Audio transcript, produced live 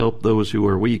help those who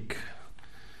are weak.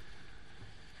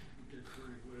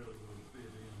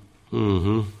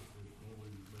 Mm-hmm.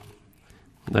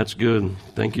 That's good.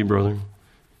 Thank you, brother.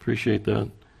 Appreciate that.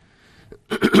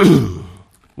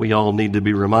 We all need to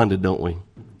be reminded, don't we?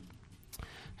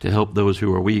 To help those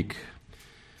who are weak.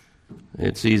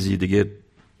 It's easy to get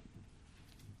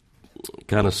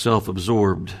kind of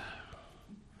self-absorbed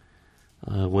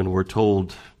when we're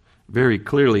told very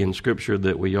clearly in Scripture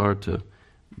that we are to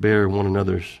bear one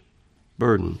another's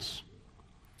burdens.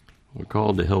 We're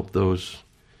called to help those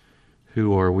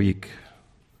who are weak.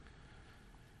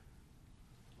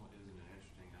 Isn't it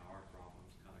interesting how our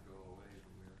problems kind of go away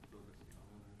when we're focusing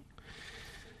on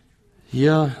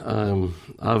others?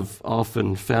 Yeah, I've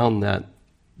often found that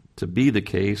to be the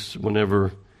case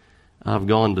whenever I've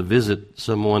gone to visit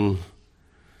someone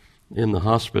in the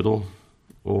hospital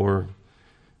or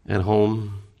at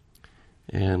home,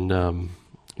 and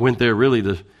went there really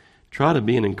to try to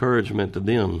be an encouragement to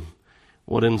them.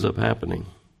 What ends up happening?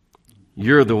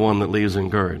 You're the one that leaves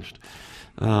encouraged.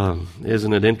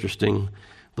 Isn't it interesting?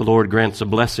 The Lord grants a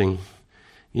blessing,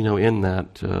 in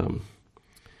that.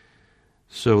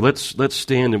 So let's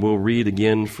stand and we'll read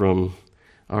again from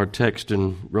our text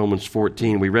in Romans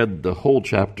 14. We read the whole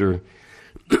chapter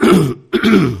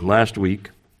last week.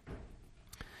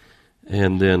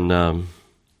 And then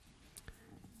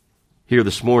here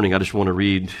this morning, I just want to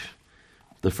read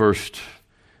the first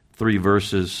 3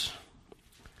 verses.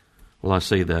 Well, I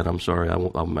say that. I'm sorry.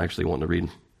 I'm actually wanting to read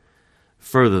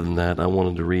further than that. I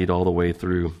wanted to read all the way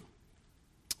through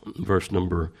verse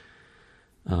number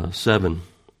 7.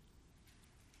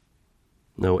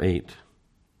 No, 8.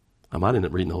 I might end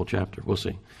up reading the whole chapter. We'll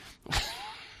see.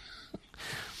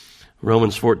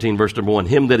 Romans 14, verse number 1.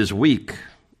 Him that is weak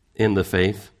in the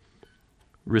faith,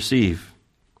 receive,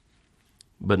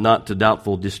 but not to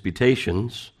doubtful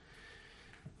disputations.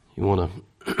 You want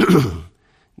to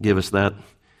give us that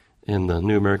in the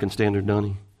New American Standard,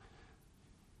 Donnie?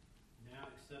 Now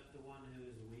accept the one who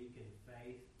is weak in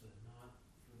faith, but not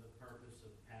for the purpose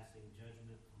of passing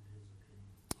judgment on his opinion.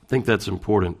 I think that's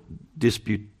important.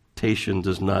 Disputation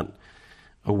is not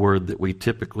a word that we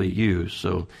typically use,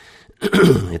 so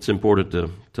it's important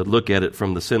to look at it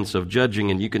from the sense of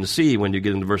judging, and you can see when you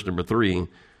get into verse number 3,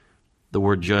 the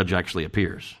word judge actually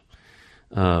appears.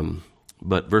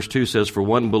 But verse 2 says, for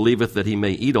one believeth that he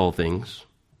may eat all things,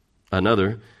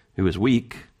 another who is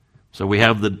weak. So we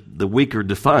have the weaker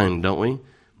defined, don't we?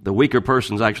 The weaker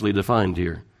person's actually defined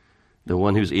here. The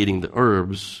one who's eating the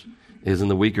herbs is in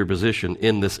the weaker position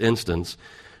in this instance.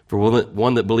 For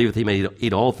one that believeth he may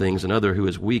eat all things, another who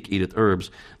is weak eateth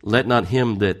herbs. Let not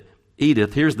him that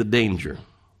eateth, here's the danger.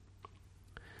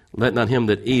 Let not him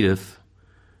that eateth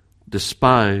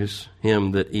despise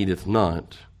him that eateth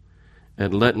not,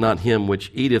 and let not him which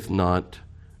eateth not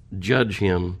judge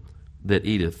him that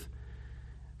eateth.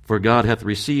 For God hath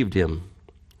received him.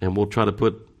 And we'll try to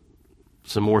put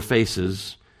some more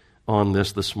faces on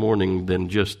this morning than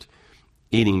just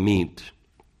eating meat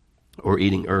or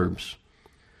eating herbs.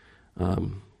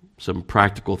 Some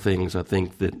practical things I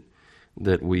think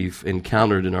that we've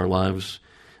encountered in our lives,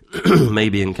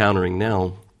 maybe encountering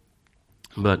now.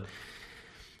 But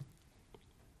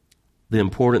the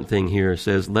important thing here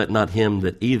says, let not him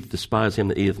that eateth despise him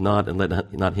that eateth not, and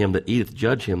let not him that eateth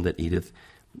judge him that eateth.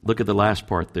 Look at the last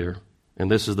part there. And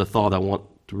this is the thought I want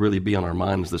to really be on our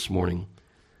minds this morning.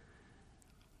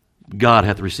 God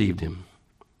hath received him.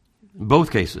 In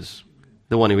both cases,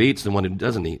 the one who eats, the one who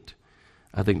doesn't eat.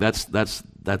 I think that's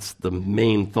the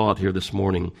main thought here this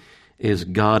morning, is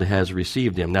God has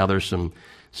received him. Now there's some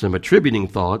attributing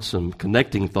thoughts, some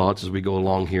connecting thoughts as we go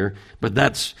along here, but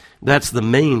that's the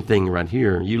main thing right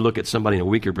here. You look at somebody in a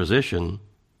weaker position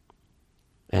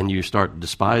and you start to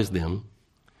despise them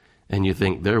and you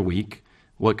think they're weak.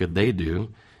 What could they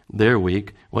do? They're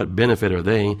weak. What benefit are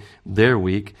they? They're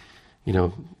weak.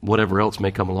 Whatever else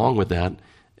may come along with that.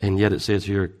 And yet it says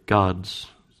here, God's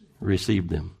received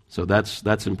them. So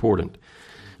that's important.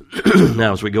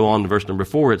 Now, as we go on to verse number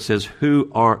 4, it says, who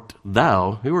art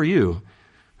thou? Who are you?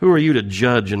 Who are you to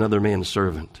judge another man's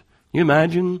servant? You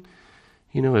imagine,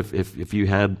 if you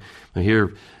had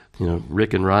here,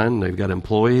 Rick and Ryan, they've got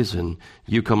employees, and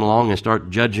you come along and start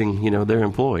judging, their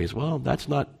employees. Well, that's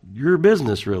not your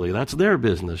business, really. That's their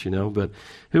business, But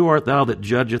who art thou that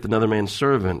judgeth another man's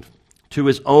servant? To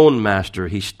his own master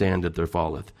he standeth or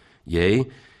falleth. Yea,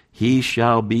 he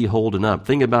shall be holden up.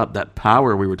 Think about that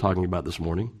power we were talking about this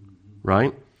morning,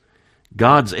 right?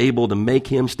 God's able to make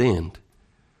him stand.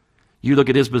 You look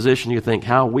at his position, you think,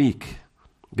 how weak.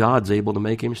 God's able to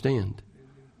make him stand.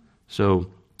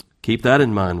 So keep that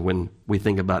in mind when we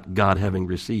think about God having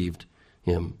received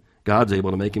him. God's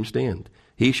able to make him stand.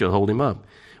 he shall hold him up.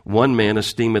 One man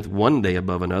esteemeth one day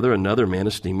above another, another man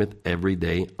esteemeth every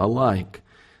day alike.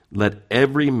 Let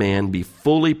every man be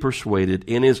fully persuaded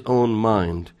in his own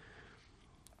mind.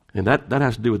 And that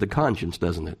has to do with the conscience,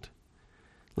 doesn't it?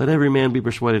 Let every man be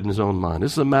persuaded in his own mind.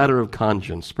 This is a matter of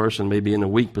conscience. A person may be in a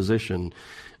weak position,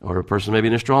 or a person may be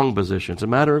in a strong position. It's a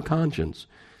matter of conscience.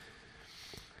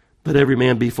 Let every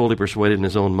man be fully persuaded in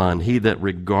his own mind. He that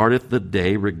regardeth the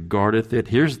day regardeth it.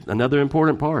 Here's another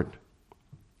important part.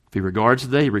 If he regards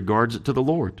the day, he regards it to the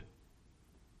Lord.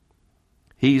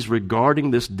 He's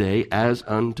regarding this day as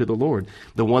unto the Lord.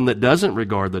 The one that doesn't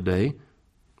regard the day,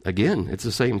 again, it's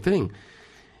the same thing.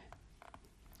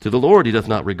 To the Lord he doth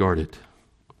not regard it.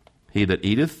 He that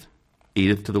eateth,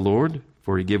 eateth to the Lord,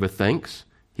 for he giveth thanks.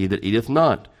 He that eateth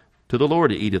not, to the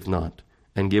Lord he eateth not,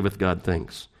 and giveth God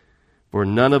thanks. For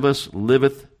none of us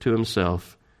liveth to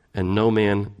himself, and no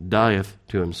man dieth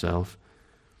to himself.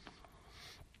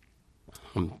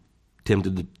 I'm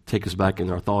tempted to take us back in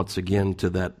our thoughts again to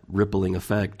that rippling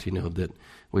effect, that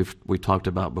we talked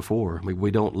about before.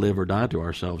 We don't live or die to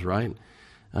ourselves, right?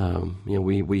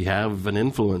 We have an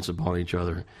influence upon each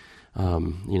other.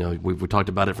 We talked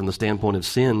about it from the standpoint of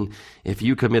sin. If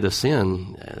you commit a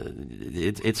sin,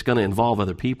 it's going to involve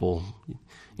other people.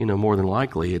 More than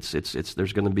likely,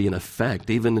 there's going to be an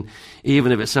effect. Even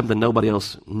if it's something nobody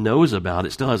else knows about,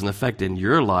 it still has an effect in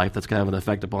your life that's going to have an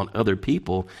effect upon other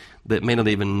people that may not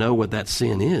even know what that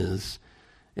sin is.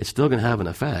 It's still going to have an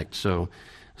effect. So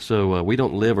we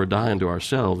don't live or die unto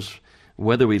ourselves.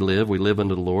 Whether we live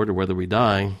unto the Lord, or whether we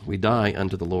die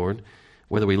unto the Lord.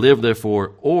 Whether we live,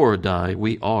 therefore, or die,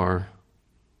 we are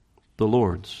the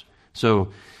Lord's. So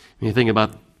when you think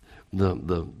about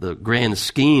the grand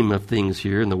scheme of things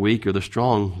here, and the weak or the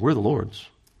strong, we're the Lord's.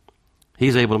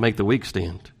 He's able to make the weak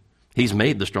stand. He's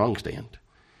made the strong stand.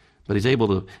 But he's able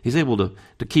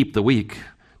to keep the weak,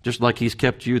 just like he's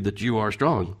kept you that you are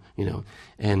strong.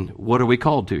 And what are we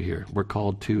called to here? We're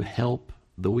called to help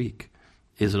the weak.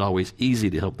 Is it always easy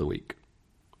to help the weak?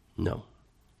 No.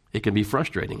 It can be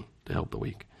frustrating to help the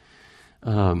weak.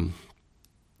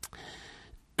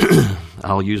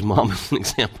 I'll use Mom as an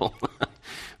example.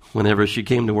 Whenever she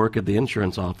came to work at the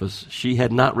insurance office, she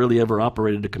had not really ever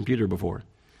operated a computer before,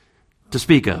 to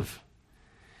speak of.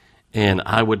 And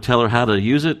I would tell her how to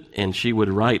use it, and she would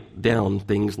write down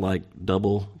things like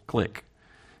double click,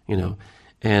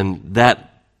 And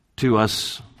that, to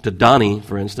us, to Donnie,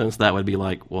 for instance, that would be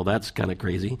like, well, that's kind of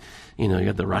crazy. You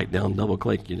have to write down double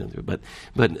click, But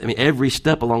I mean, every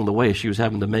step along the way, she was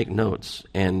having to make notes.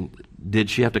 And did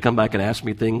she have to come back and ask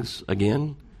me things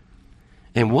again?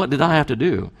 And what did I have to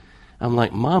do? I'm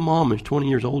like, my mom is 20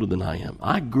 years older than I am.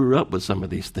 I grew up with some of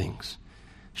these things.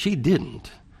 She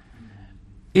didn't.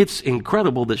 It's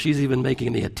incredible that she's even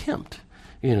making the attempt,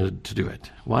 to do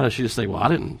it. Why does she just say, well, that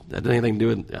didn't have anything to do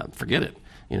with it. Forget it.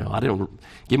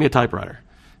 Give me a typewriter.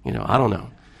 I don't know.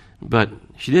 But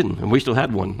she didn't. And we still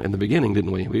had one in the beginning,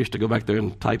 didn't we? We used to go back there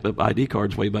and type up ID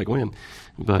cards way back when.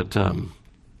 But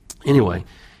anyway,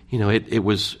 it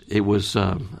was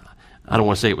I don't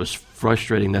want to say it was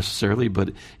frustrating necessarily,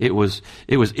 but it was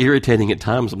irritating at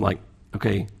times. I'm like,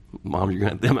 okay, Mom, you're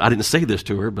gonna. I didn't say this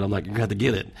to her, but I'm like, you're gonna have to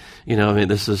get it.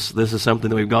 This is something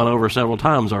that we've gone over several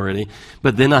times already.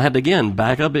 But then I had to again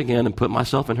back up again and put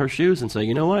myself in her shoes and say,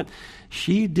 you know what?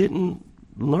 She didn't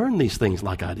learn these things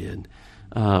like I did.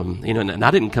 And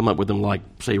I didn't come up with them like,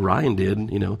 say, Ryan did.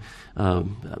 A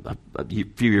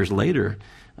few years later,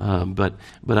 but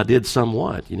I did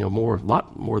somewhat. A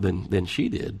lot more than she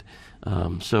did.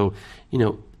 So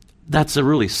that's a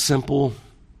really simple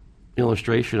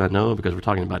illustration, I know, because we're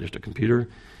talking about just a computer,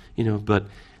 but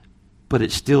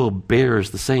it still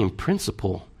bears the same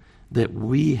principle that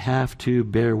we have to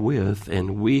bear with,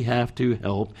 and we have to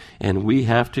help, and we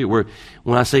have to.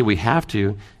 When I say we have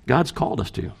to, God's called us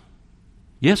to.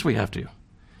 Yes, we have to.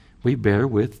 We bear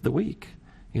with the weak,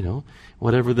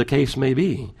 whatever the case may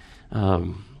be.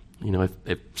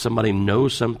 If somebody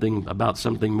knows something about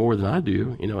something more than I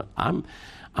do,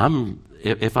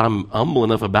 if I'm humble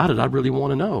enough about it, I really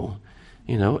want to know,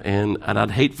 and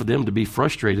I'd hate for them to be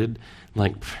frustrated,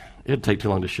 like, it'd take too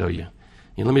long to show you.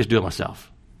 Let me just do it myself.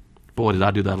 Boy, did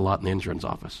I do that a lot in the insurance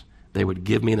office. They would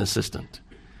give me an assistant.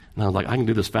 And I was like, I can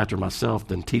do this faster myself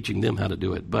than teaching them how to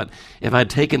do it. But if I'd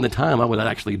taken the time, I would have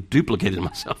actually duplicated it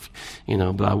myself,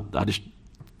 but I just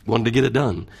wanted to get it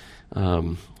done.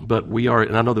 But we are,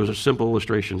 and I know those are simple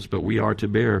illustrations, but we are to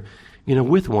bear,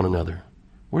 with one another.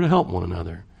 We're to help one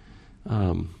another.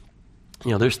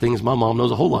 There's things my mom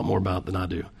knows a whole lot more about than I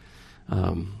do.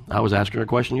 I was asking her a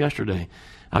question yesterday.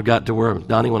 I've got to where,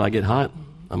 Donnie, when I get hot,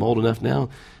 I'm old enough now,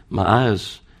 my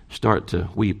eyes start to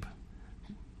weep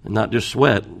And not just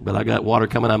sweat, but I got water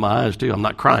coming out of my eyes too. I'm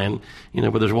not crying,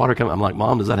 but there's water coming. I'm like,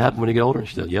 Mom, does that happen when you get older?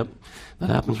 She said, yep,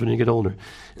 that happens when you get older.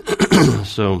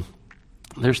 So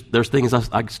there's things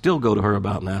I still go to her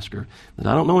about and ask her that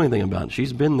I don't know anything about.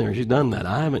 She's been there. She's done that.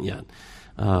 I haven't yet.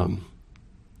 I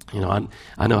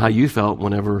know how you felt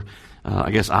whenever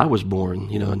I guess I was born,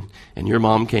 and your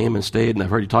mom came and stayed, and I've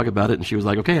heard you talk about it, and she was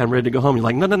like, okay, I'm ready to go home. You're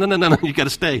like, no, you got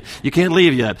to stay. You can't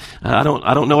leave yet. I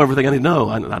don't know everything I need to know.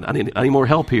 I need more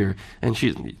help here. And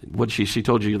she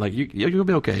told you, like, you'll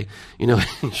be okay, and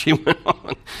she went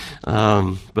on.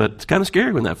 But it's kind of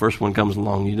scary when that first one comes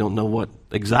along. You don't know what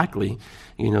exactly,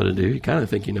 to do. You kind of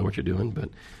think you know what you're doing, but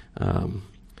I'm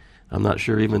not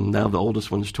sure even now the oldest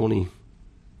one's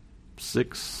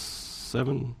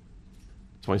 27.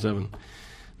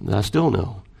 I still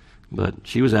know. But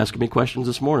she was asking me questions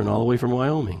this morning all the way from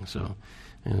Wyoming. So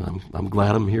I'm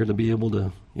glad I'm here to be able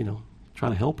to, try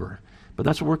to help her. But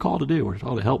that's what we're called to do. We're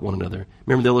called to help one another.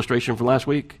 Remember the illustration from last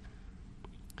week?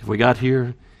 If we got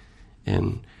here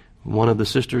and one of the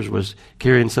sisters was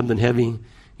carrying something heavy,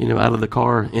 out of the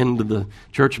car into the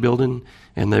church building,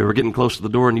 and they were getting close to the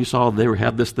door, and you saw they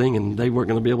had this thing, and they weren't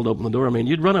going to be able to open the door. I mean,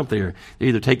 you'd run up there,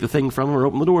 either take the thing from them or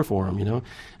open the door for them.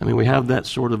 I mean, we have that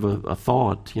sort of a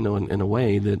thought, in a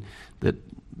way that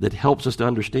helps us to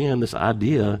understand this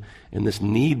idea and this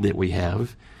need that we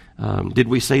have. Did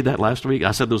we say that last week? I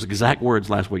said those exact words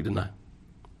last week, didn't I?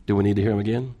 Do we need to hear them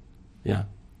again? Yeah,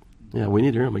 we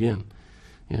need to hear them again.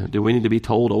 Do we need to be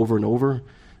told over and over?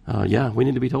 We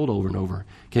need to be told over and over.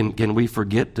 Can we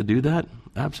forget to do that?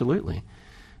 Absolutely.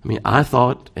 I mean, I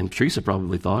thought, and Teresa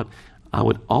probably thought, I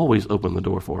would always open the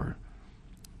door for her.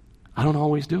 I don't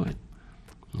always do it,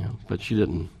 but she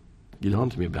didn't get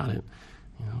on to me about it.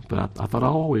 But I thought I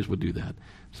always would do that.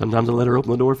 Sometimes I let her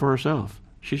open the door for herself.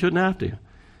 She shouldn't have to.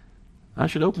 I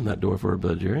should open that door for her,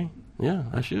 Bud Jerry. Yeah,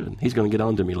 I should. He's going to get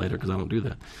on to me later because I don't do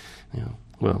that.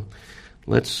 Well,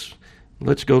 let's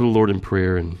go to the Lord in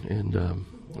prayer and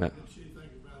What did she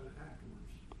think about it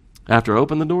afterwards? after I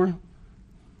open the door?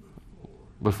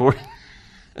 Before?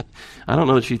 I don't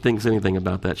know that she thinks anything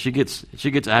about that. She gets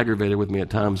aggravated with me at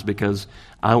times because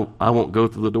I won't go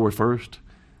through the door first.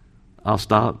 I'll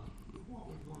stop. What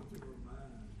was going through her mind?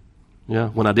 Yeah,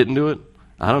 when I didn't do it,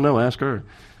 I don't know. Ask her.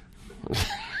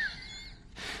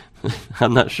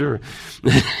 I'm not sure,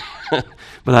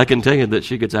 but I can tell you that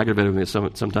she gets aggravated with me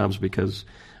sometimes because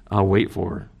I'll wait for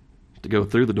her to go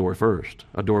through the door first,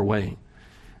 a doorway.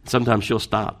 Sometimes she'll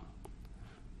stop,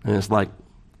 and it's like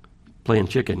playing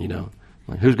chicken,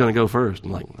 Like, who's going to go first?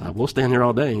 I'm like, we'll stand here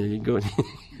all day. You can go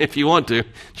if you want to.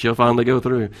 She'll finally go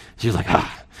through. She's like,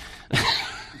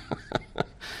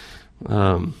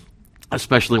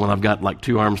 especially when I've got like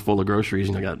 2 arms full of groceries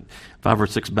and I got 5 or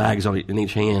 6 bags in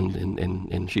each hand,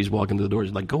 and she's walking to the door.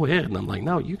 She's like, go ahead. And I'm like,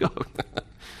 no, you go.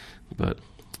 But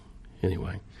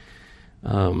anyway,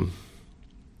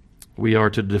 we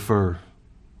are to defer.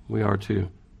 We are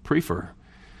to prefer.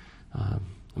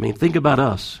 Think about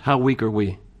us. How weak are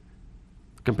we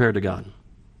compared to God?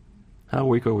 How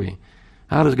weak are we?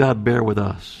 How does God bear with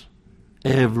us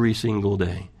every single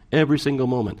day, every single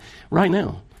moment? Right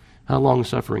now, how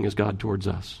long-suffering is God towards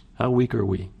us? How weak are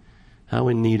we? How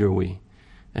in need are we?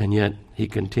 And yet, He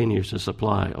continues to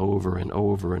supply over and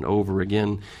over and over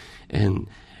again. And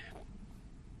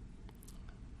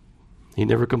He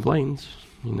never complains,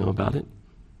 about it.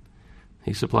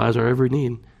 He supplies our every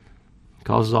need.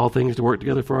 Causes all things to work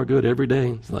together for our good every day.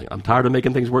 It's like, I'm tired of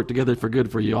making things work together for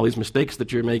good for you. All these mistakes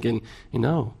that you're making,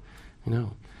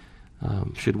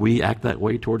 should we act that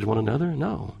way towards one another?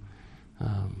 No.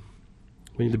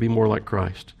 We need to be more like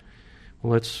Christ.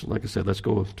 Well, like I said, let's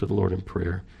go to the Lord in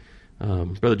prayer.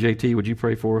 Brother JT, would you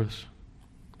pray for us?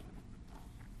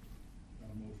 Our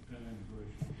most kind and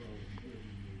gracious Father in heaven,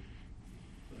 we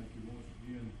thank you once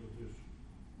again for this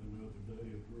another day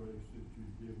of grace that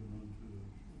you've given unto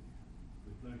us.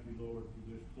 We thank you, Lord, for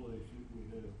this place that we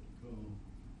have to come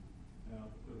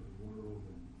out of the world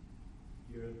and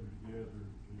gather together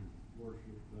to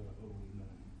worship thy holy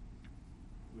name.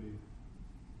 We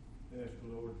ask,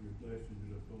 Lord, your blessings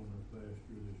upon our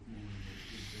pastor this morning as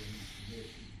we bring the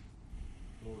message.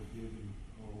 Lord, give him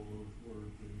all those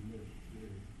words that are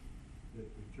necessary, that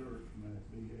the church might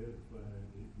be edified,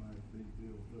 it might be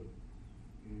built up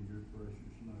in your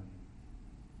precious name.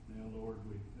 Now, Lord,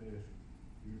 we ask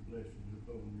your blessings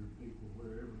upon your people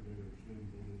wherever they are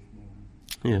assembled this morning.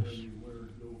 Yes. Let your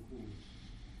word go forth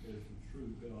as the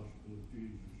true gospel of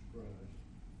Jesus Christ.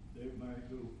 That it might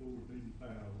go forth in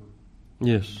power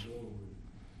Yes. and glory,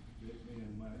 that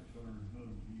men might turn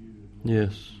unto you. And Yes.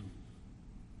 worship you.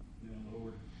 Now,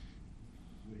 Lord,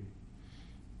 we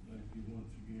thank you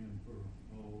once again for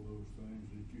all those things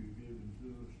that you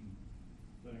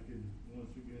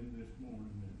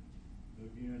morning that,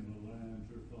 again, the lines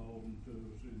are falling to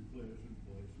us in pleasant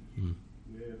places. Mm.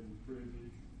 We have the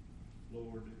privilege,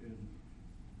 Lord, and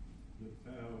the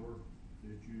power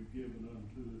that you've given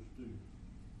unto us to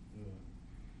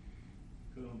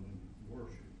come and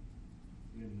worship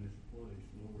in this place,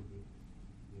 Lord.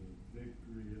 The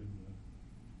victory and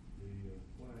the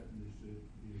quietness that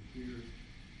is here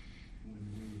when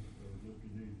we are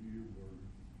looking into your word.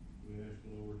 We ask,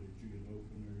 Lord, that you would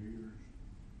open our ears,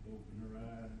 open our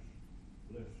eyes,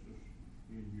 bless us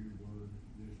in your word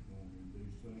this morning.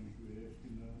 These things we ask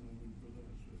in thy name for thy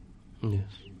sake.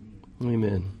 Yes. Amen.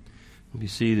 Amen. Be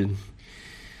seated.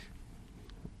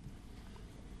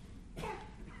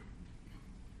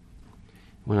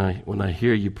 When I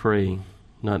hear you pray,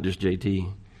 not just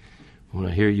JT, when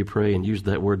I hear you pray and use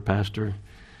that word, pastor,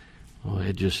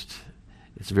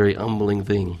 it's a very humbling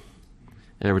thing.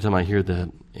 Every time I hear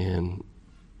that, and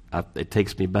it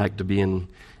takes me back to being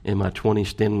in my 20s,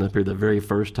 standing up here the very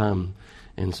first time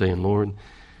and saying, Lord,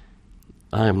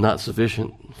 I am not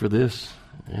sufficient for this,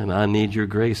 and I need your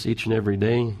grace each and every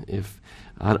day. If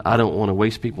I don't want to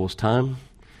waste people's time,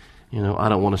 I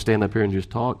don't want to stand up here and just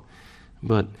talk,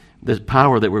 but the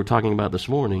power that we were talking about this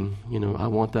morning, I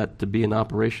want that to be in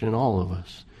operation in all of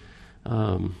us.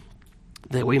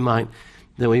 That we might,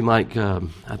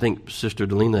 I think Sister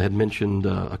Delina had mentioned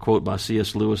a quote by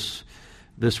C.S. Lewis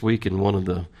this week in one of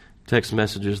the text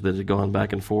messages that had gone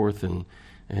back and forth, and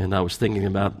I was thinking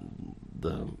about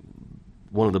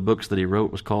one of the books that he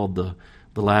wrote was called The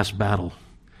Last Battle,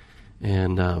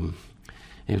 and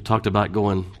he talked about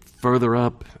going further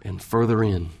up and further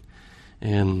in.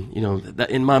 And,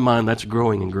 that, in my mind, that's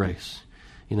growing in grace.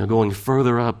 Going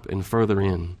further up and further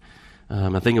in.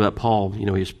 I think about Paul,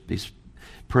 he's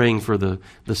praying for the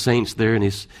saints there, and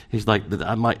he's like,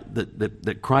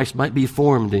 that Christ might be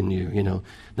formed in you,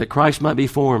 that Christ might be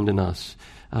formed in us,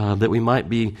 that we might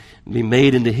be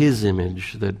made into his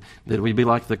image, that we'd be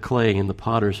like the clay in the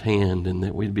potter's hand, and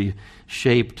that we'd be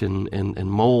shaped and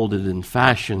molded and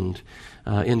fashioned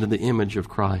into the image of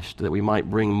Christ, that we might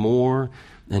bring more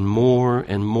and more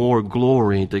and more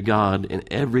glory to God in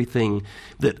everything,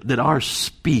 that our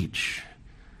speech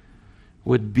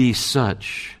would be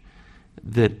such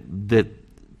that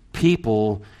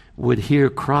people would hear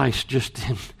Christ just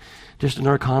in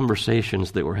our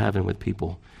conversations that we're having with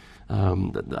people.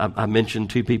 I mentioned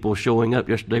two people showing up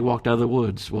yesterday, walked out of the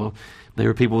woods. Well, they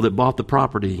were people that bought the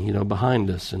property, behind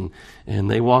us, and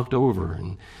they walked over,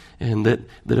 and that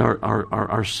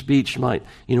our speech might,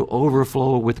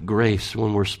 overflow with grace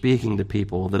when we're speaking to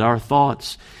people, that our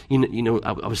thoughts,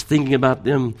 I was thinking about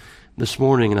them this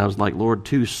morning, and I was like, Lord,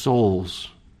 two souls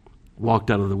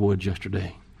walked out of the woods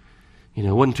yesterday. It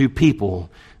wasn't two people,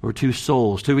 or two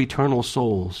souls, two eternal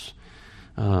souls.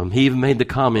 He even made the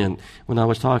comment when I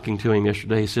was talking to him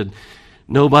yesterday, he said,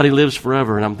 nobody lives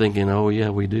forever, and I'm thinking, oh yeah,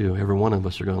 we do. Every one of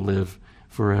us are going to live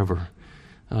forever.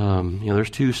 There's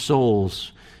two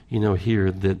souls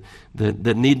here that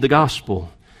need the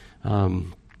gospel.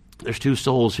 There's two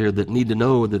souls here that need to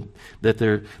know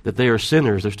that they are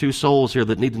sinners. There's two souls here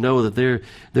that need to know that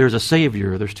there's a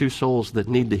Savior. There's two souls that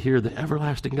need to hear the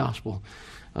everlasting gospel.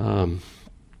 But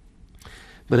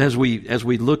as we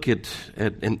look at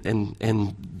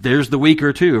and there's the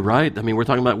weaker too, right? I mean, we're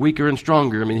talking about weaker and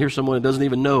stronger. I mean, here's someone that doesn't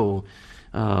even know.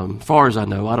 Far as I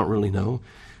know, I don't really know.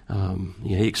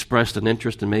 He expressed an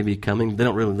interest in maybe coming. They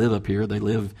don't really live up here. They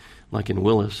live like in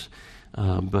Willis.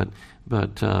 But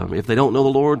if they don't know the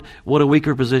Lord, what a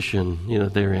weaker position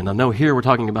they're in. I know here we're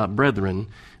talking about brethren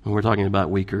and we're talking about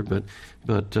weaker, but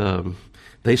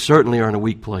they certainly are in a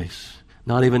weak place,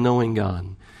 not even knowing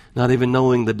God, not even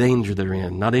knowing the danger they're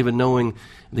in, not even knowing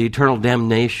the eternal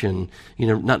damnation,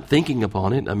 not thinking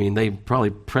upon it. I mean, they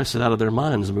probably press it out of their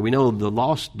minds. I mean, we know the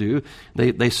lost do.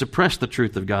 They suppress the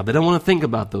truth of God. They don't want to think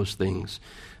about those things.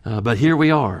 But here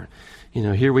we are.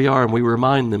 Here we are, and we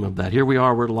remind them of that. Here we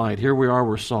are, we're light. Here we are,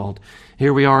 we're salt.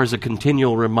 Here we are as a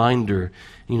continual reminder,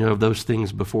 of those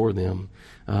things before them.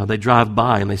 They drive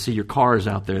by, and they see your cars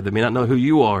out there. They may not know who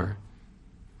you are,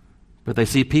 but they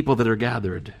see people that are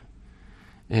gathered.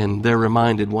 And they're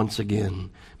reminded once again.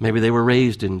 Maybe they were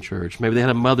raised in church. Maybe they had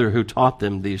a mother who taught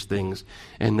them these things.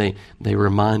 And they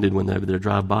reminded when they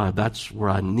drive by, that's where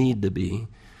I need to be.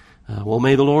 Well,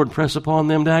 may the Lord press upon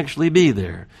them to actually be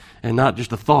there. And not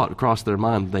just a thought across their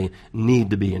mind, they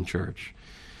need to be in church.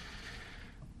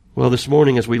 Well, this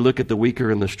morning as we look at the weaker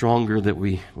and the stronger that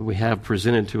we have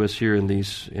presented to us here in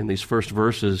these first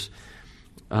verses,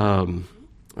 I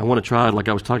want to try, like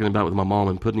I was talking about with my mom,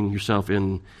 and putting yourself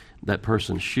in that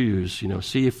person's shoes,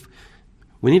 see if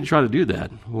we need to try to do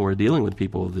that when we're dealing with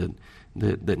people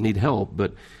that need help.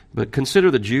 But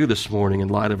consider the Jew this morning in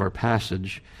light of our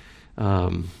passage.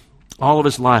 All of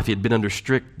his life he had been under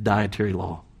strict dietary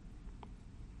law.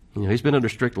 He's been under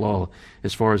strict law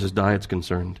as far as his diet's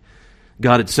concerned.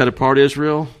 God had set apart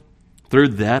Israel through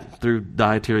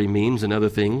dietary means and other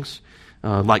things,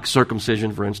 like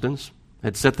circumcision, for instance,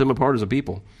 had set them apart as a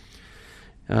people.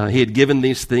 He had given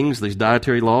these things, these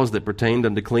dietary laws that pertained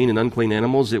unto clean and unclean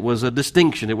animals. It was a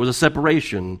distinction. It was a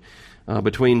separation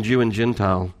between Jew and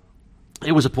Gentile.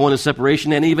 It was a point of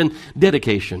separation and even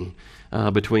dedication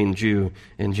between Jew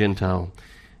and Gentile.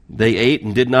 They ate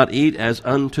and did not eat as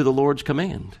unto the Lord's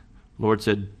command. The Lord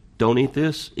said, don't eat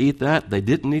this, eat that. They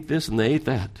didn't eat this and they ate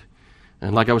that.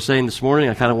 And like I was saying this morning,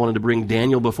 I kind of wanted to bring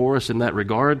Daniel before us in that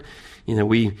regard.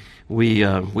 We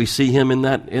see him in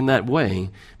that way.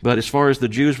 But as far as the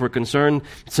Jews were concerned,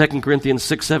 2 Corinthians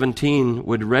 6:17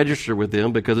 would register with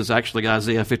them, because it's actually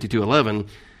Isaiah 52:11.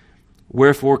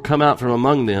 Wherefore come out from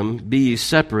among them, be ye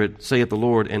separate, saith the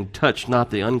Lord, and touch not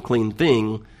the unclean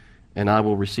thing, and I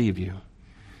will receive you.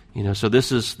 So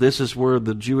this is where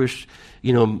the Jewish,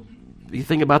 you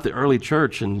think about the early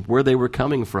church and where they were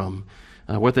coming from,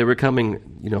 what they were coming,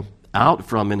 out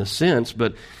from in a sense.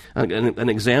 But an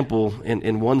example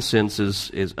in one sense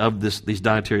is of these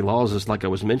dietary laws, is like I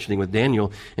was mentioning with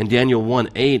Daniel. In Daniel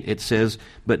 1:8 it says,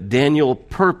 but Daniel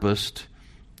purposed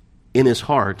in his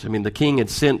heart. The king had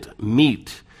sent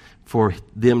meat for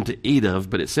them to eat of,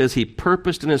 but it says he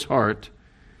purposed in his heart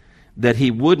that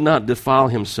he would not defile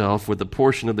himself with a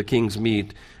portion of the king's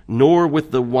meat, nor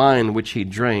with the wine which he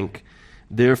drank.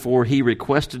 Therefore he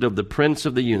requested of the prince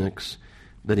of the eunuchs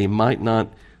that he might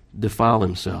not defile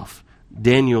himself.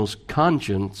 Daniel's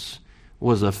conscience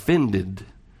was offended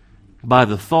by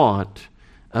the thought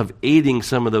of eating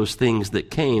some of those things that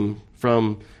came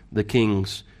from the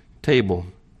king's table.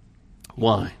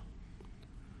 Why?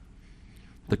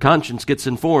 The conscience gets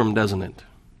informed, doesn't it?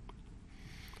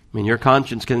 Your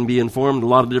conscience can be informed a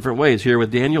lot of different ways. Here with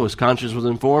Daniel, his conscience was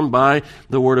informed by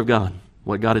the Word of God,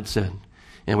 what God had said.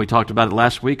 And we talked about it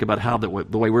last week, about how the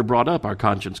way we're brought up, our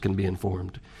conscience can be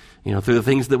informed. Through the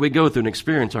things that we go through and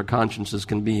experience, our consciences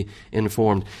can be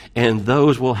informed. And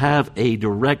those will have a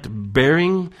direct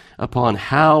bearing upon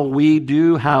how we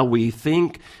do, how we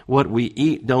think, what we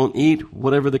eat, don't eat,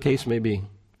 whatever the case may be.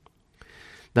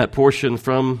 That portion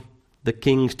from the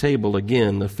king's table,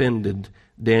 again, offended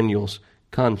Daniel's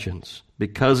conscience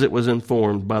because it was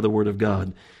informed by the Word of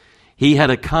God. He had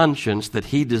a conscience that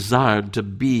he desired to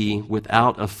be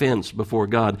without offense before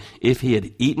God. If he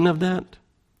had eaten of that,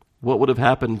 what would have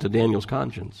happened to Daniel's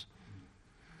conscience?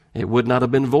 It would not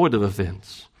have been void of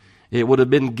offense. It would have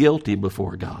been guilty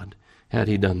before God had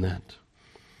he done that.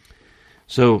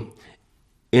 So,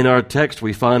 in our text,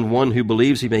 we find one who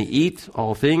believes he may eat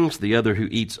all things, the other who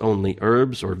eats only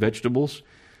herbs or vegetables.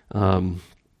 But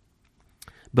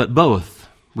both,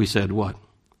 we said what?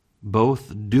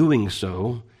 Both doing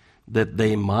so that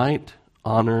they might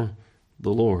honor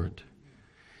the Lord.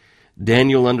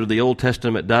 Daniel, under the Old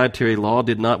Testament dietary law,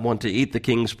 did not want to eat the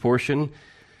king's portion,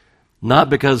 not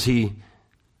because he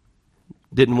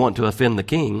didn't want to offend the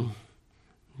king.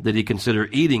 Did he consider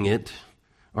eating it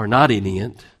or not eating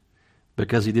it?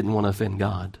 Because he didn't want to offend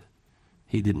God.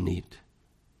 He didn't eat.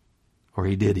 Or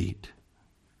he did eat.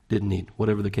 Didn't eat.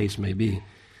 Whatever the case may be.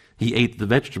 He ate the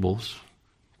vegetables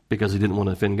because he didn't want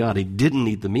to offend God. He didn't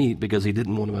eat the meat because he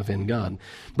didn't want to offend God.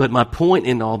 But my point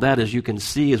in all that is, you can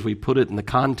see, as we put it in the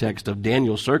context of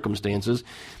Daniel's circumstances,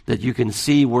 that you can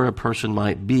see where a person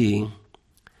might be.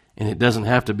 And it doesn't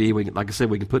have to be, like I said,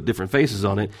 we can put different faces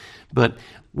on it, but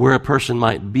where a person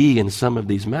might be in some of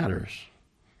these matters.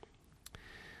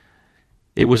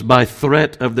 It was by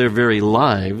threat of their very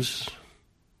lives,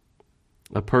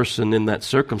 a person in that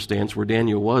circumstance where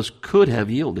Daniel was could have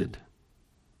yielded.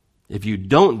 If you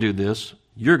don't do this,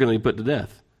 you're going to be put to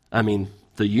death. The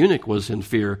eunuch was in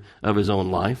fear of his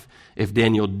own life if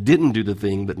Daniel didn't do the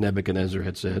thing that Nebuchadnezzar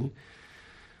had said.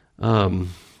 How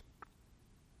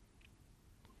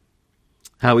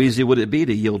easy would it be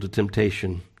to yield to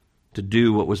temptation, to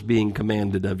do what was being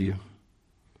commanded of you?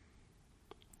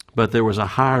 But there was a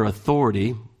higher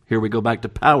authority. Here we go back to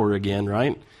power again,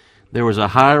 right? There was a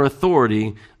higher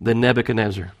authority than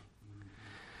Nebuchadnezzar.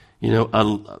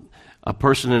 A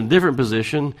person in a different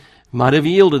position might have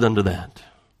yielded unto that.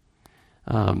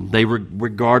 They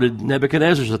regarded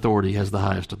Nebuchadnezzar's authority as the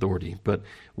highest authority. But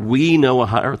we know a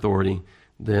higher authority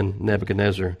than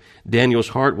Nebuchadnezzar. Daniel's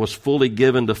heart was fully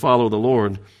given to follow the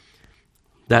Lord.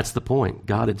 That's the point.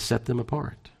 God had set them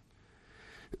apart.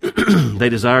 They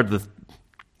desired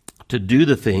to do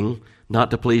the thing,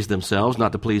 not to please themselves,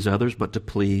 not to please others, but to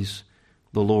please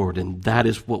the Lord. And that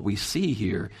is what we see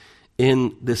here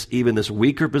in this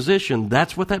weaker position,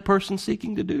 that's what that person's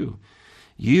seeking to do.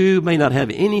 You may not have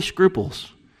any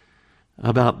scruples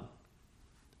about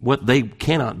what they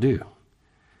cannot do,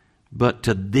 but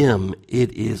to them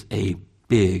it is a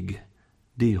big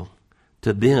deal.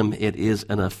 To them it is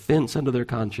an offense unto their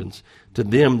conscience. To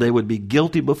them they would be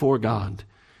guilty before God.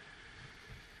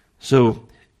 So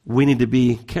we need to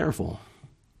be careful.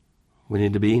 We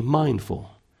need to be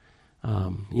mindful,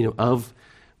 of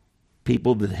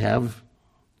people that have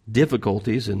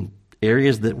difficulties in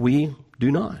areas that we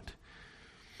do not.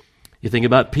 You think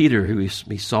about Peter, who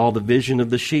he saw the vision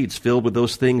of the sheets filled with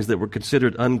those things that were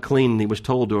considered unclean, and he was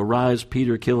told to arise,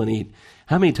 Peter, kill and eat.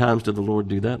 How many times did the Lord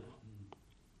do that?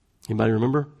 Anybody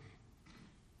remember?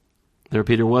 There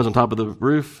Peter was on top of the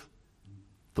roof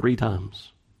 3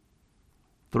 times.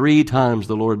 3 times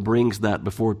the Lord brings that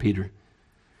before Peter.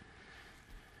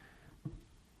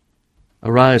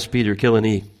 Arise, Peter, kill and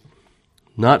eat.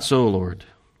 Not so, Lord.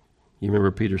 You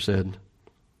remember Peter said.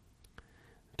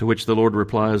 To which the Lord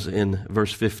replies in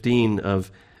verse 15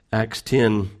 of Acts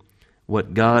 10,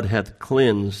 what God hath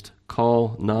cleansed,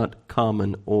 call not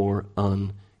common or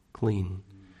unclean.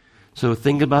 So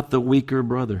think about the weaker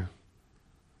brother.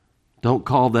 Don't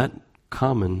call that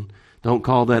common. Don't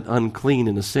call that unclean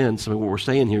in a sense. I mean, what we're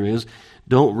saying here is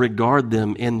don't regard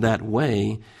them in that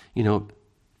way.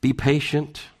 Be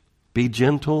patient, be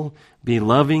gentle, be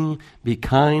loving, be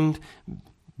kind,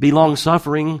 be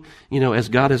long-suffering, as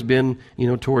God has been,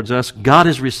 towards us. God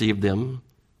has received them.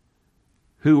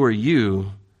 Who are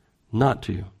you not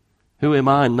to? Who am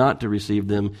I not to receive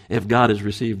them if God has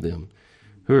received them?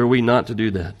 Who are we not to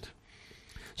do that?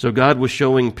 So God was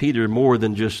showing Peter more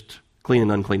than just clean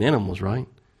and unclean animals, right?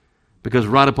 Because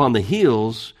right upon the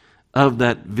heels of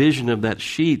that vision of that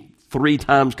sheet 3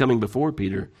 times coming before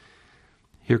Peter,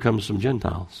 here comes some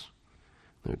Gentiles.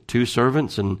 There were 2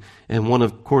 servants and one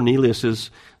of Cornelius's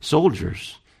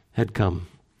soldiers had come.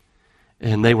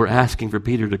 And they were asking for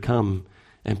Peter to come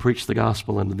and preach the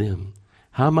gospel unto them.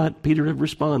 How might Peter have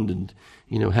responded,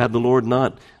 had the Lord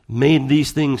not made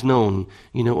these things known,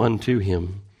 unto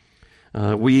him?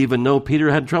 We even know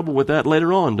Peter had trouble with that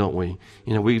later on, don't we?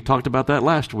 We talked about that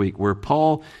last week, where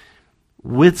Paul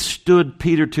withstood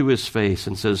Peter to his face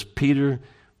and says, Peter,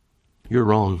 you're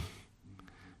wrong.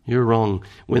 You're wrong.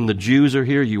 When the Jews are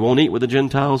here, you won't eat with the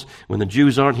Gentiles. When the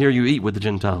Jews aren't here, you eat with the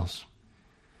Gentiles.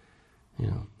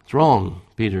 It's wrong,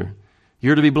 Peter.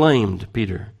 You're to be blamed,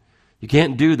 Peter. You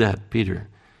can't do that, Peter.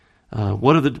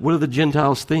 What do the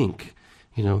Gentiles think?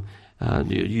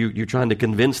 You're trying to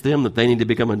convince them that they need to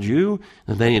become a Jew,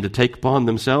 that they need to take upon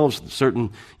themselves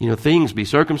certain things, be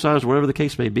circumcised, whatever the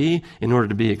case may be, in order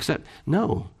to be accepted.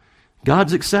 No,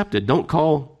 God's accepted. Don't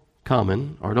call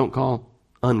common or don't call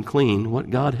unclean what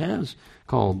God has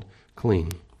called clean.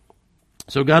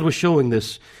 So God was showing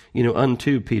this,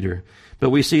 unto Peter. But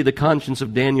we see the conscience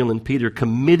of Daniel and Peter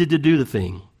committed to do the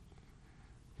thing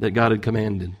that God had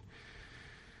commanded.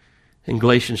 In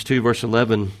Galatians 2, verse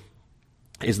 11,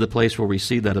 is the place where we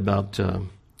see that about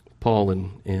Paul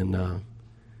and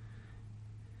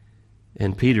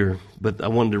Peter. But I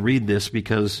wanted to read this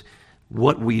because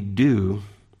what we do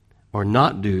or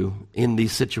not do in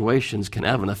these situations can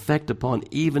have an effect upon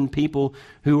even people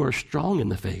who are strong in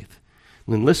the faith.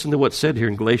 And then listen to what's said here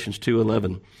in Galatians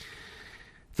 2:11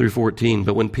 through 14.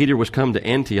 But when Peter was come to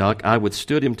Antioch, I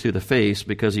withstood him to the face,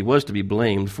 because he was to be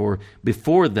blamed. For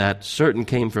before that certain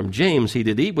came from James, he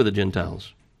did eat with the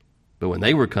Gentiles. But when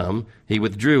they were come, he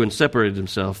withdrew and separated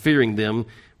himself, fearing them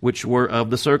which were of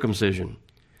the circumcision.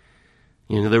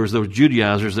 There was those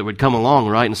Judaizers that would come along,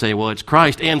 right, and say, well, it's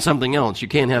Christ and something else. You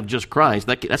can't have just Christ.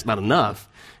 That's not enough.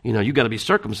 You got to be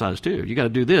circumcised too. You got to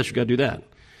do this. You got to do that.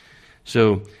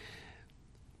 So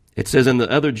it says, and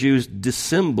the other Jews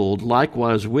dissembled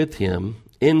likewise with him,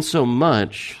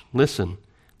 insomuch, listen,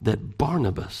 that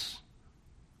Barnabas,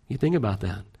 you think about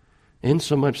that,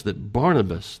 insomuch that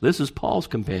Barnabas, this is Paul's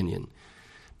companion,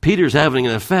 Peter's having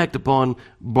an effect upon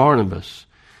Barnabas.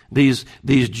 These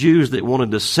Jews that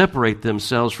wanted to separate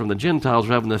themselves from the Gentiles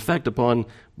were having an effect upon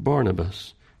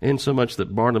Barnabas, insomuch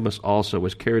that Barnabas also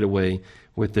was carried away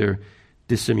with their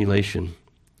dissimulation.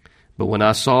 But when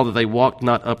I saw that they walked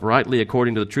not uprightly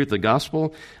according to the truth of the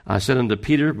gospel, I said unto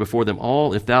Peter before them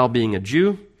all, if thou, being a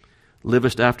Jew,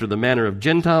 livest after the manner of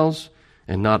Gentiles,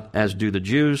 and not as do the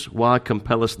Jews, why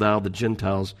compellest thou the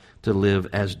Gentiles to live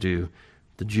as do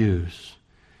the Jews?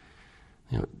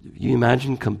 You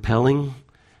imagine compelling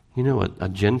a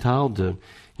Gentile to,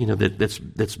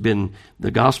 that's been,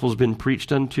 the gospel's been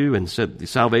preached unto and said the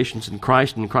salvation's in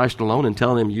Christ and Christ alone, and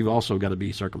telling him you've also got to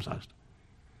be circumcised.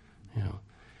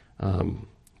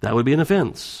 That would be an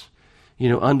offense,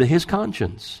 unto his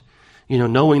conscience.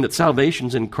 knowing that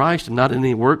salvation's in Christ and not in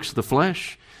any works of the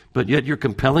flesh, but yet you're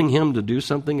compelling him to do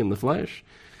something in the flesh.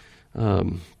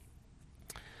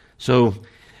 So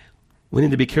we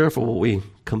need to be careful what we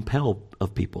compel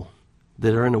of people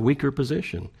that are in a weaker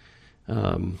position.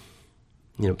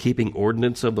 Keeping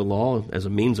ordinance of the law as a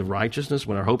means of righteousness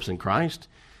when our hope's in Christ.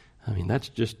 I mean, that's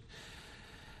just,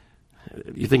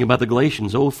 you think about the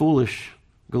Galatians, oh foolish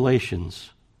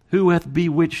Galatians, who hath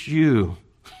bewitched you?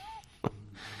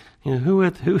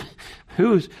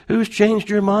 Who's changed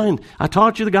your mind? I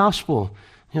taught you the gospel.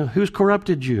 Who's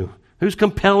corrupted you? Who's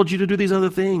compelled you to do these other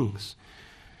things?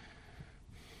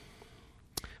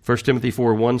 1 Timothy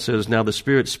 4:1 says, now the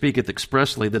Spirit speaketh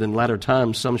expressly that in latter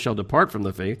times some shall depart from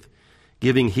the faith,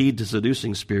 giving heed to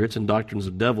seducing spirits and doctrines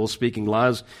of devils, speaking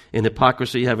lies in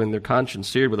hypocrisy, having their conscience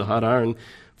seared with a hot iron,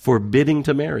 forbidding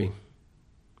to marry,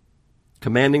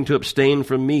 commanding to abstain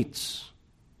from meats,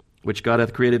 which God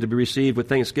hath created to be received with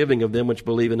thanksgiving of them which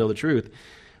believe and know the truth.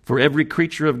 For every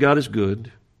creature of God is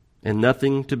good, and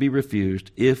nothing to be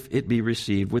refused, if it be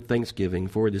received with thanksgiving,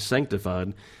 for it is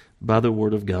sanctified by the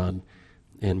word of God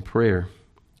and prayer.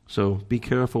 So be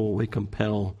careful what we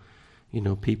compel,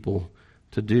 people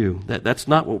to do. That's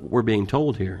not what we're being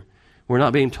told here. We're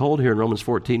not being told here in Romans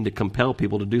 14 to compel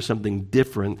people to do something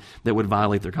different that would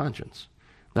violate their conscience.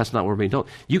 That's not what we're being told.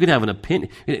 You can have an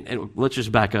opinion. And let's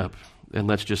just back up and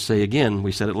let's just say again,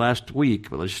 we said it last week,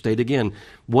 but let's state again,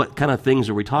 what kind of things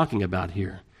are we talking about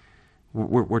here?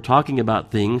 We're talking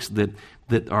about things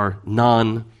that are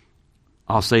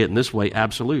I'll say it in this way,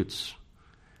 absolutes.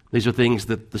 These are things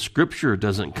that the Scripture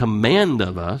doesn't command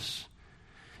of us.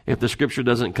 If the Scripture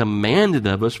doesn't command it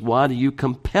of us, why do you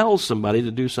compel somebody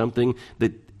to do something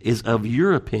that is of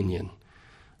your opinion?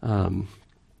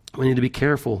 We need to be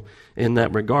careful in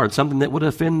that regard. Something that would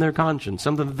offend their conscience,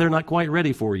 something that they're not quite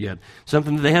ready for yet,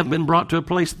 something that they haven't been brought to a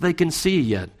place that they can see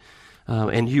yet.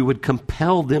 And you would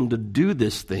compel them to do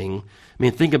this thing. I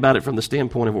mean, think about it from the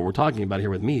standpoint of what we're talking about here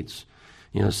with meats.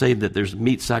 Say that there's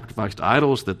meat sacrificed to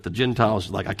idols, that the Gentiles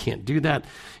are like, I can't do that,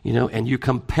 and you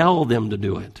compel them to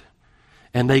do it.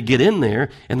 And they get in there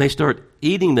and they start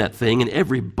eating that thing, and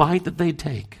every bite that they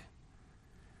take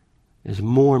is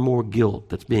more and more guilt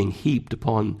that's being heaped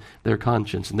upon their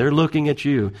conscience. And they're looking at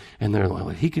you and they're like,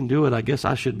 well, he can do it. I guess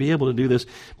I should be able to do this.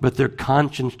 But their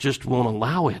conscience just won't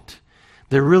allow it.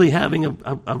 They're really having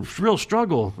a real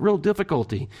struggle, real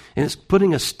difficulty. And it's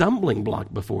putting a stumbling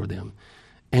block before them.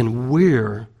 And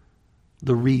we're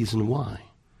the reason why.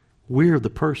 We're the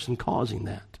person causing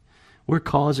that. We're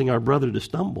causing our brother to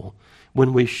stumble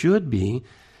when we should be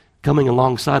coming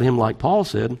alongside him like Paul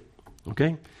said,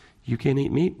 okay, you can't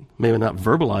eat meat. Maybe not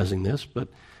verbalizing this, but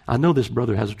I know this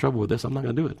brother has a trouble with this. I'm not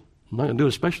going to do it. I'm not going to do it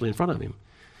especially in front of him.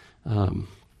 I'm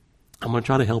going to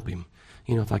try to help him,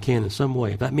 if I can in some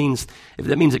way. If that means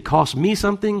it costs me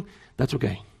something, that's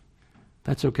okay.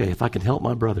 That's okay. If I can help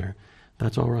my brother,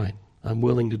 that's all right. I'm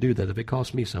willing to do that. If it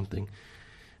costs me something,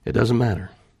 it doesn't matter.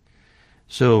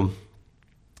 So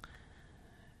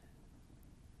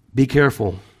be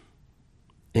careful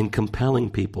in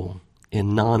compelling people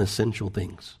in non-essential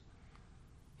things.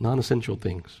 Non-essential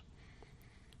things.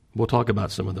 We'll talk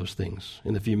about some of those things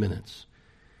in a few minutes.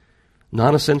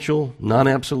 Non-essential,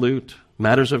 non-absolute,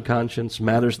 matters of conscience,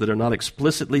 matters that are not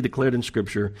explicitly declared in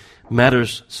Scripture,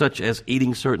 matters such as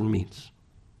eating certain meats,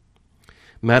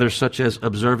 matters such as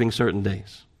observing certain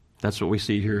days. That's what we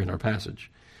see here in our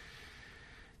passage.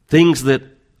 Things that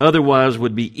otherwise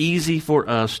would be easy for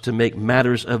us to make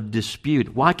matters of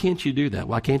dispute. Why can't you do that?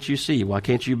 Why can't you see? Why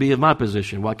can't you be of my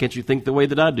position? Why can't you think the way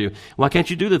that I do? Why can't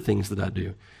you do the things that I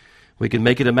do? We can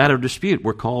make it a matter of dispute.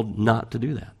 We're called not to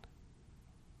do that.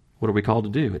 What are we called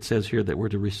to do? It says here that we're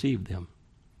to receive them.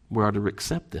 We are to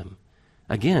accept them.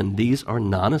 Again, these are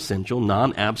non-essential,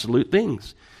 non-absolute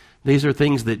things. These are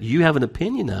things that you have an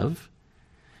opinion of,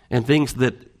 and things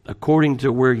that, according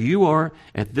to where you are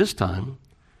at this time,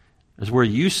 is where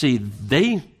you see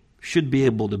they should be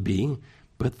able to be,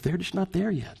 but they're just not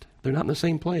there yet. They're not in the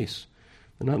same place.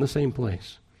 They're not in the same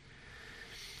place.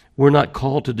 We're not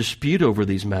called to dispute over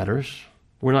these matters.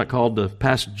 We're not called to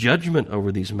pass judgment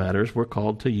over these matters. We're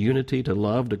called to unity, to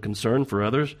love, to concern for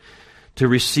others, to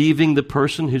receiving the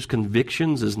person whose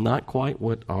convictions is not quite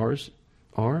what ours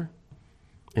are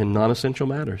in non-essential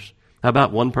matters. How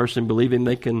about one person believing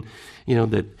they can,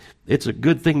 that it's a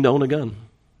good thing to own a gun?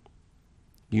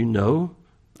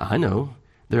 I know,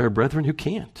 there are brethren who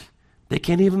can't. They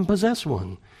can't even possess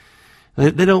one.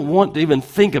 They don't want to even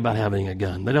think about having a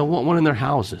gun. They don't want one in their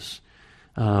houses.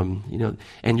 And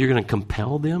you're going to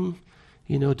compel them,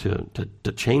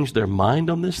 to change their mind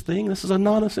on this thing. This is a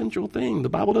non-essential thing. The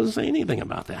Bible doesn't say anything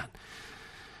about that.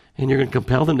 and you're going to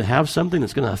compel them to have something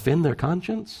that's going to offend their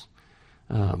conscience?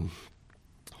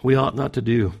 We ought not to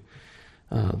do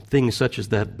things such as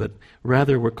that, but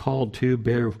rather we're called to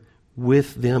bear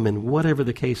with them in whatever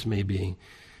the case may be,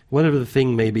 whatever the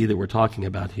thing may be that we're talking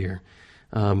about here.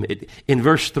 In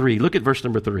verse 3, look at verse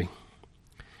number 3.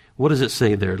 What does it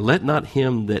say there? Let not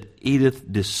him that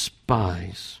eateth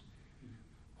despise.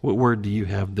 What word do you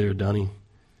have there, Donnie?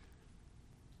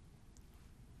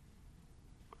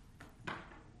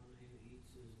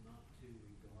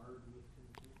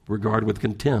 Regard with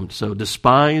contempt. So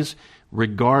despise,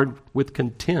 regard with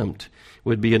contempt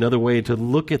would be another way to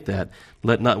look at that.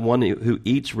 Let not one who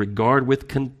eats regard with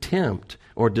contempt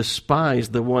or despise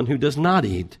the one who does not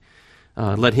eat.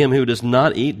 Let him who does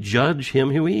not eat judge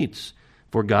him who eats,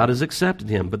 for God has accepted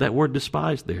him. But that word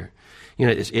despise there,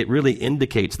 it really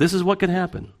indicates this is what can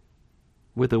happen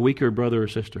with a weaker brother or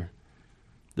sister.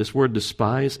 This word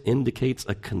despise indicates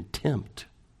a contempt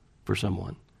for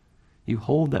someone. You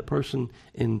hold that person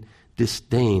in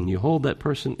disdain. You hold that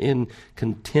person in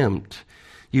contempt.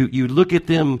 You look at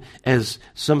them as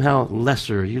somehow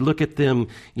lesser. You look at them,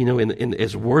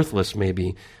 as worthless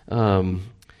maybe. How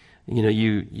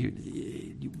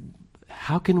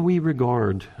can we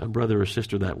regard a brother or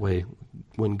sister that way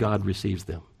when God receives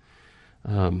them?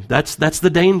 That's the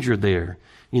danger there.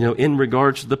 In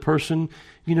regards to the person,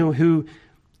 who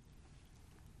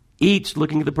eats,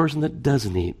 looking at the person that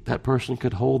doesn't eat. That person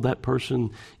could hold that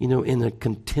person, in a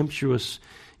contemptuous,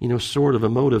 sort of a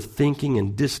mode of thinking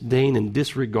and disdain and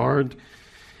disregard.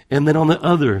 And then on the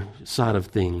other side of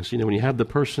things, when you have the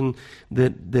person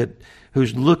that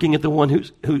who's looking at the one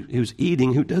who's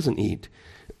eating, who doesn't eat.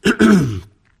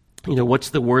 What's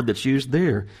the word that's used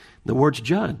there? The word's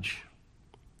judge.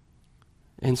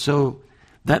 And so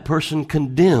that person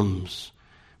condemns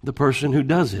the person who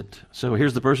does it. So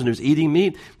here's the person who's eating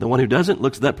meat. The one who doesn't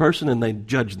looks at that person and they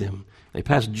judge them. They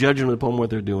pass judgment upon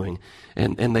what they're doing.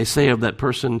 And they say of that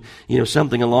person,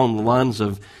 something along the lines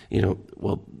of,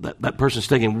 that person's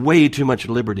taking way too much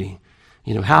liberty.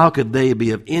 How could they be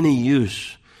of any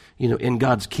use, in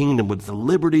God's kingdom with the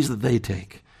liberties that they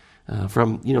take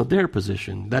from, their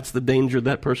position? That's the danger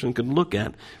that person could look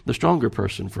at the stronger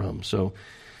person from. So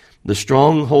the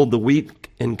strong hold the weak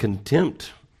in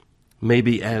contempt,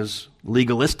 maybe as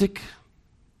legalistic,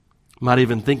 might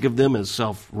even think of them as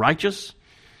self-righteous.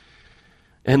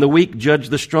 And the weak judge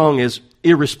the strong as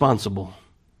irresponsible.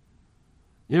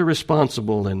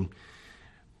 Irresponsible, and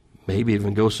maybe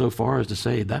even go so far as to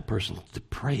say that person's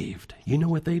depraved. You know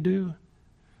what they do?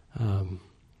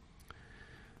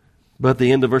 But at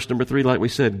the end of verse number 3, like we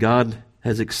said, God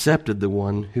has accepted the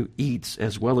one who eats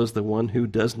as well as the one who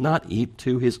does not eat.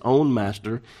 To his own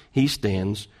master he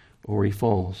stands or he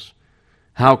falls.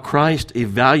 How Christ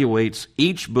evaluates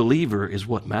each believer is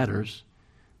what matters,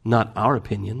 not our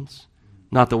opinions,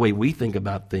 not the way we think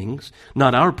about things,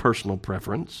 not our personal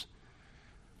preference.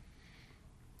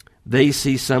 They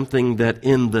see something that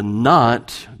in the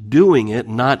not doing it,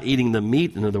 not eating the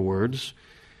meat, in other words,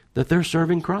 that they're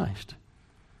serving Christ.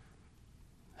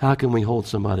 How can we hold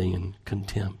somebody in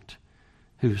contempt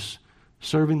who's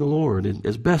serving the Lord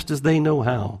as best as they know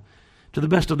how, to the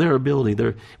best of their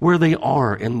ability, where they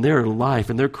are in their life,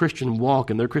 in their Christian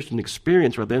walk, in their Christian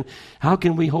experience right then? How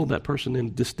can we hold that person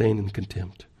in disdain and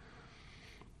contempt?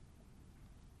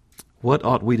 What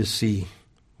ought we to see?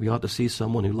 We ought to see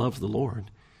someone who loves the Lord.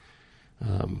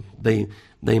 They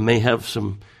may have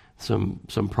some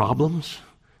problems.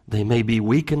 They may be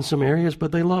weak in some areas,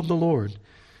 but they love the Lord.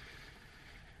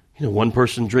 One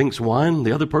person drinks wine,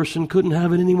 the other person couldn't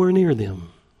have it anywhere near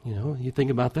them. You think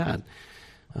about that.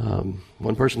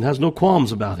 One person has no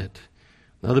qualms about it.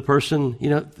 The other person,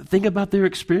 think about their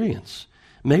experience.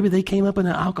 Maybe they came up in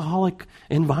an alcoholic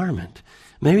environment.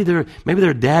 Maybe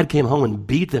their dad came home and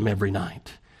beat them every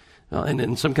night, and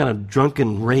in some kind of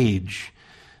drunken rage.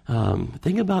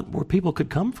 Think about where people could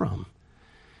come from.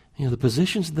 The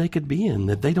positions that they could be in,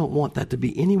 that they don't want that to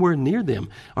be anywhere near them.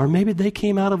 Or maybe they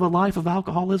came out of a life of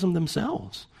alcoholism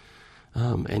themselves.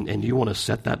 And you want to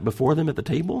set that before them at the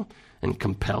table and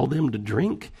compel them to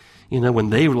drink? When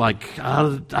they're like,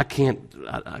 I can't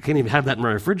even have that in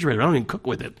my refrigerator. I don't even cook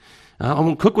with it. I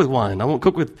won't cook with wine. I won't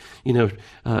cook with,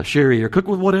 sherry or cook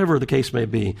with whatever the case may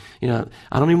be. I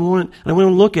don't even want to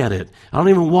look at it. I don't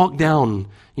even walk down,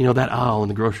 that aisle in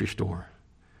the grocery store.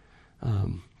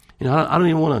 I don't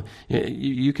even want to.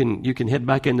 You can head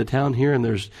back into town here, and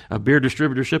there's a beer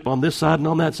distributorship on this side and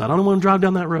on that side. I don't want to drive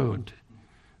down that road.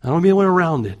 I don't want to be able to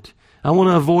around it. I want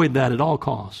to avoid that at all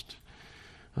cost.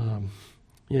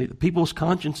 People's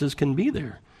consciences can be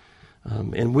there,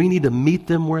 and we need to meet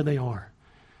them where they are.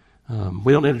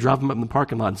 We don't need to drive them up in the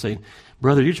parking lot and say,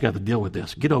 brother, you're just going to have to deal with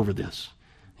this. Get over this.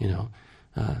 No.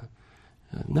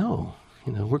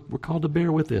 We're called to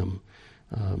bear with them.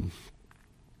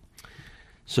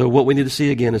 So what we need to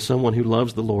see again is someone who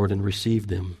loves the Lord and received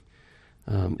them.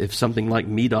 If something like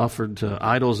meat offered to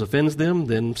idols offends them,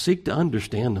 then seek to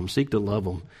understand them, seek to love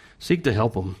them, seek to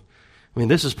help them. I mean,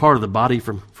 this is part of the body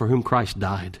for whom Christ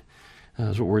died.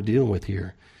 That's what we're dealing with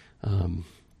here.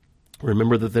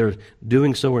 Remember that they're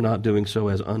doing so or not doing so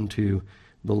as unto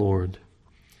the Lord.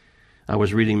 I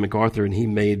was reading MacArthur, and he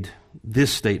made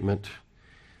this statement.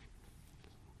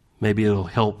 Maybe it'll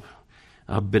help.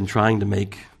 I've been trying to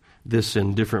make this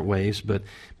in different ways, but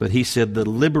he said the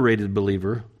liberated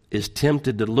believer is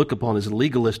tempted to look upon his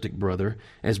legalistic brother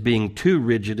as being too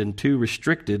rigid and too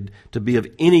restricted to be of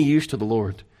any use to the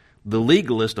Lord. The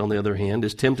legalist, on the other hand,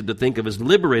 is tempted to think of his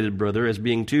liberated brother as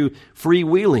being too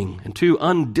freewheeling and too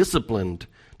undisciplined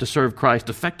to serve Christ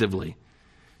effectively.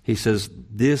 He says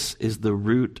this is the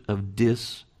root of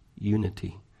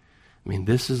disunity. I mean,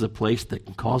 this is a place that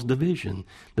can cause division.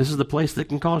 This is the place that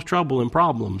can cause trouble and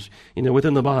problems,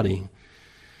 within the body.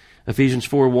 Ephesians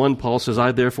 4:1, Paul says,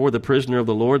 I therefore, the prisoner of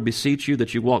the Lord, beseech you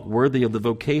that you walk worthy of the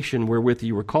vocation wherewith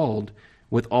you were called,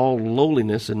 with all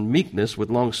lowliness and meekness, with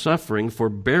long-suffering,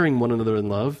 forbearing one another in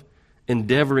love,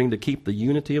 endeavoring to keep the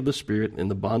unity of the Spirit in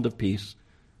the bond of peace.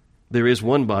 There is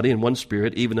one body and one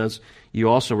Spirit, even as you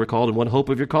also were called in one hope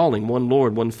of your calling, one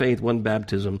Lord, one faith, one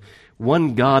baptism,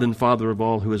 one God and Father of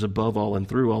all, who is above all and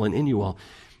through all and in you all.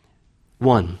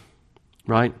 One,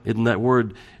 right? Isn't that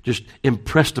word just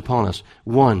impressed upon us?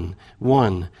 One,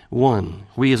 one, one.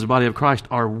 We as the body of Christ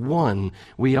are one.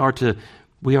 We are to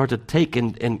take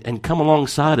and come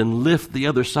alongside and lift the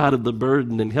other side of the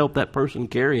burden and help that person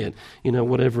carry it,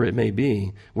 whatever it may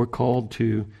be. We're called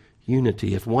to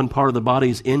unity. If one part of the body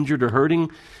is injured or hurting,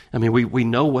 I mean, we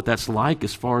know what that's like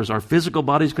as far as our physical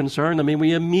body is concerned. I mean,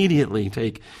 we immediately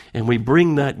take and we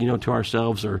bring that, to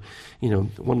ourselves. Or,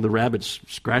 one of the rabbits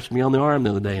scratched me on the arm the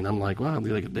other day, and I'm like, wow,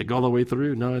 they go all the way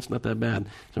through? No, it's not that bad.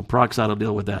 So peroxide will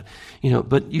deal with that.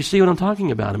 But you see what I'm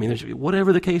talking about. I mean,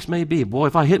 whatever the case may be. Boy,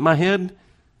 if I hit my head,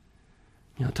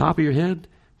 top of your head,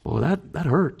 boy, that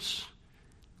hurts.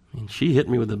 I mean, she hit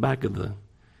me with the back of the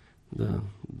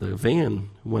van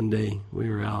one day. We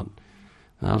were out.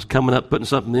 And I was coming up, putting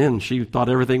something in. She thought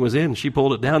everything was in. She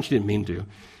pulled it down. She didn't mean to.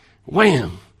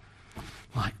 Wham!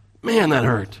 I'm like, man, that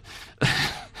hurt.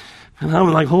 And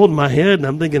I'm like holding my head, and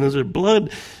I'm thinking, is there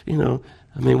blood? I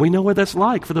mean, we know what that's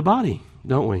like for the body,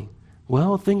 don't we?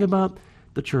 Well, think about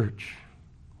the church.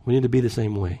 We need to be the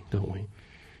same way, don't we?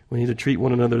 We need to treat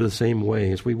one another the same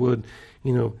way as we would,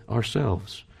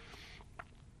 ourselves.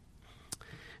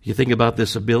 You think about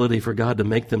this ability for God to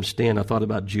make them stand. I thought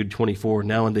about Jude 24.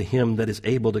 Now unto him that is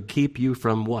able to keep you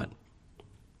from what?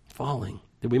 Falling.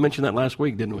 Did we mention that last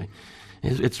week, didn't we?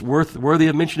 It's worthy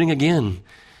of mentioning again.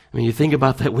 I mean, you think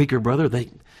about that weaker brother.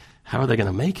 How are they going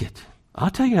to make it? I'll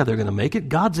tell you how they're going to make it.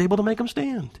 God's able to make them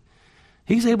stand.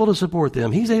 He's able to support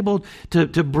them. He's able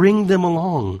to bring them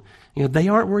along. They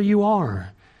aren't where you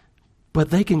are,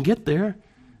 but they can get there,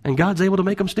 and God's able to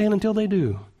make them stand until they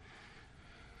do.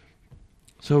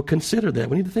 So consider that.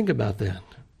 We need to think about that.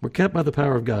 We're kept by the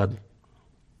power of God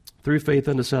through faith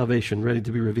unto salvation, ready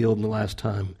to be revealed in the last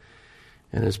time.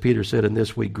 And as Peter said, in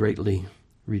this we greatly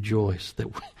rejoice.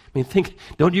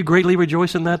 Don't you greatly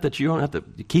rejoice in that you don't have to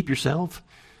keep yourself?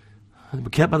 We're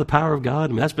kept by the power of God.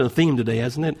 I mean, that's been a theme today,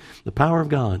 hasn't it? The power of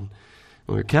God.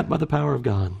 We're kept by the power of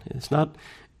God. It's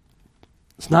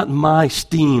not my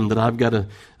steam that I've got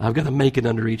to make it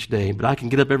under each day, but I can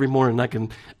get up every morning and I can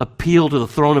appeal to the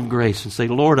throne of grace and say,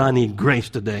 Lord, I need grace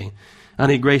today. I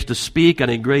need grace to speak. I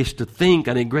need grace to think.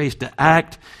 I need grace to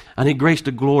act. I need grace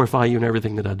to glorify you in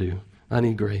everything that I do. I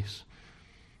need grace.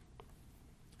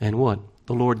 And what?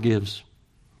 The Lord gives.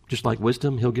 Just like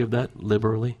wisdom, he'll give that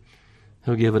liberally.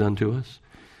 He'll give it unto us.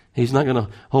 He's not going to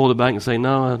hold it back and say,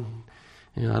 no,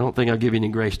 I don't think I'll give you any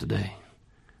grace today.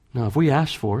 No, if we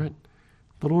ask for it,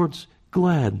 the Lord's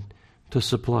glad to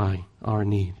supply our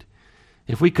need.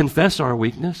 If we confess our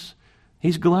weakness,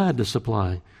 he's glad to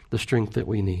supply the strength that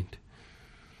we need.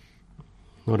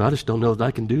 Lord, I just don't know that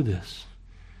I can do this.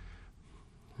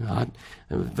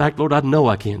 In fact, Lord, I know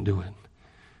I can't do it.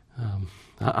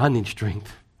 I need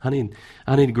strength. I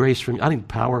need grace from you. I need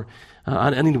power.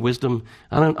 I need wisdom.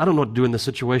 I don't know what to do in this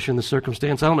situation, this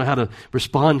circumstance. I don't know how to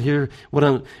respond here, what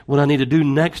I need to do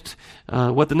next,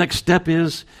 what the next step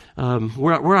is,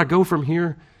 where I go from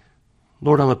here.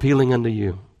 Lord, I'm appealing unto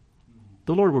you.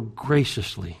 The Lord will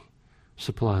graciously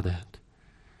supply that.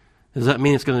 Does that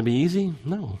mean it's going to be easy?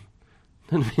 No.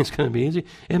 Doesn't mean it's going to be easy.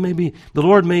 It may be, the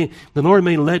Lord may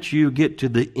let you get to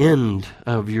the end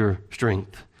of your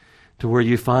strength, to where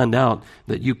you find out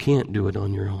that you can't do it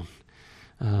on your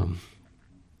own.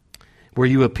 Where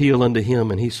you appeal unto Him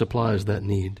and He supplies that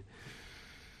need.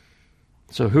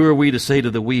 So who are we to say to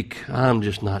the weak, I'm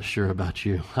just not sure about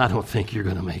you. I don't think you're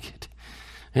going to make it.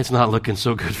 It's not looking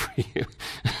so good for you.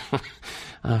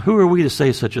 Who are we to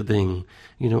say such a thing,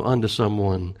 unto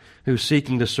someone who's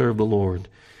seeking to serve the Lord?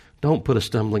 Don't put a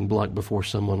stumbling block before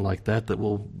someone like that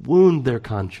will wound their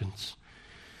conscience,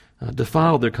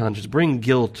 defile their conscience, bring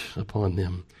guilt upon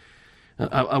them.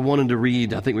 I wanted to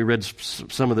read, I think we read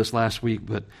some of this last week,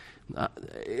 but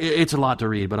it's a lot to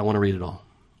read, but I want to read it all.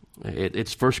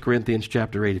 It's 1 Corinthians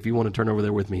chapter 8. If you want to turn over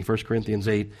there with me, 1 Corinthians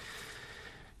 8.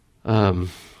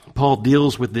 Paul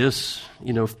deals with this.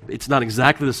 It's not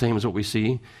exactly the same as what we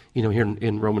see, here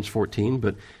in Romans 14,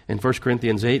 but in 1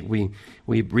 Corinthians 8, we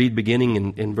read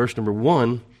beginning in verse number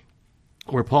 1,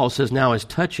 where Paul says, now as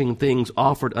touching things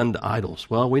offered unto idols.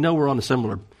 Well, we know we're on a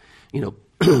similar,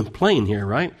 plane here,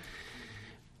 right?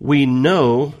 We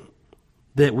know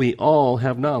that we all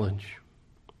have knowledge.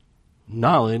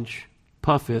 Knowledge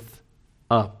puffeth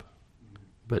up,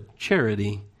 but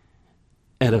charity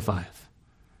edifieth.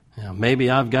 Now, maybe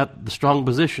I've got the strong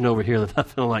position over here that I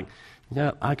feel like,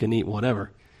 yeah, I can eat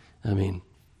whatever. I mean,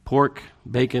 pork,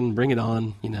 bacon, bring it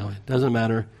on. It doesn't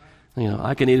matter.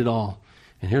 I can eat it all.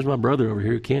 And here's my brother over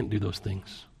here who can't do those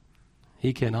things.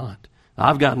 He cannot.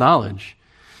 I've got knowledge.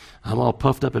 I'm all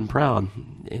puffed up and proud.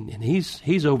 And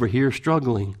he's over here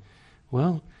struggling.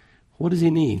 Well, what does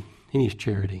he need? He needs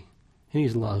charity. He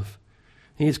needs love.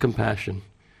 He needs compassion.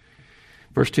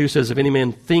 Verse 2 says, if any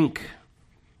man think,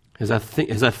 as I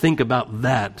think about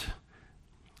that,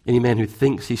 any man who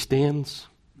thinks he stands,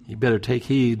 he better take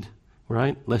heed,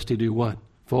 right? Lest he do what?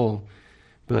 Fall.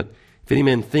 But if any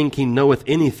man think he knoweth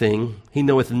anything, he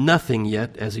knoweth nothing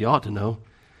yet as he ought to know.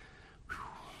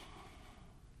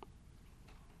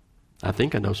 I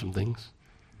think I know some things.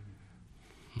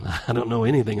 I don't know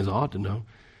anything as I ought to know.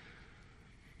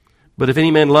 But if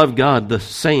any man love God, the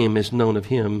same is known of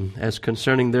him. As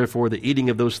concerning, therefore, the eating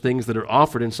of those things that are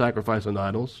offered in sacrifice unto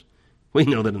idols, we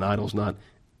know that an idol is not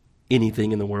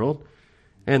anything in the world,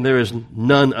 and there is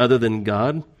none other than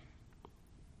God.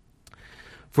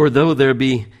 For though there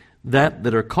be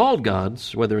that are called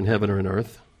gods, whether in heaven or in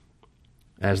earth,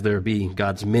 as there be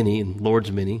gods many and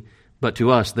lords many, but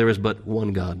to us there is but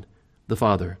one God, the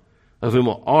Father, of whom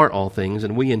are all things,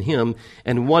 and we in him,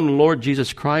 and one Lord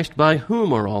Jesus Christ, by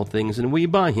whom are all things, and we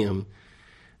by him.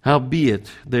 Howbeit,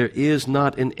 there is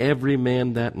not in every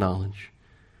man that knowledge.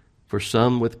 For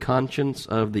some with conscience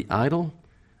of the idol,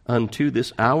 unto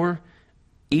this hour,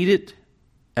 eat it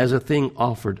as a thing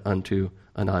offered unto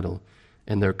an idol,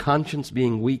 and their conscience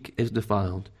being weak is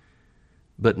defiled.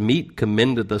 But meat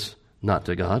commendeth us not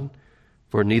to God,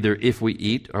 for neither if we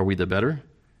eat are we the better,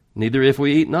 neither if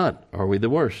we eat not are we the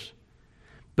worse.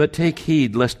 But take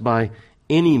heed lest by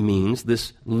any means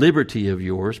this liberty of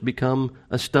yours become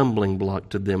a stumbling block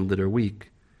to them that are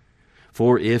weak.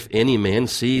 For if any man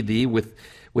see thee with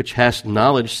which hast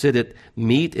knowledge sit at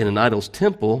meat in an idol's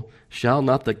temple, shall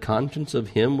not the conscience of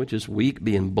him which is weak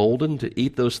be emboldened to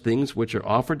eat those things which are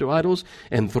offered to idols?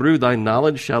 And through thy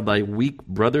knowledge shall thy weak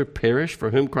brother perish,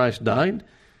 for whom Christ died?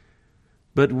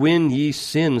 But when ye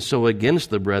sin so against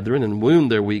the brethren, and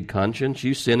wound their weak conscience,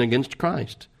 you sin against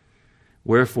Christ.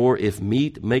 Wherefore, if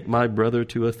meat make my brother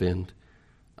to offend,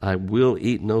 I will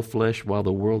eat no flesh while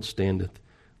the world standeth,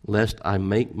 lest I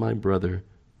make my brother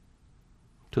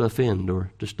to offend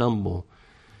or to stumble.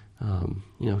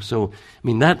 So,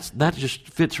 that just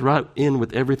fits right in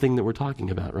with everything that we're talking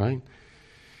about, right?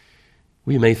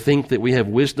 We may think that we have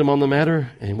wisdom on the matter,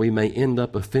 and we may end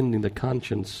up offending the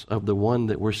conscience of the one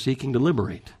that we're seeking to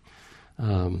liberate,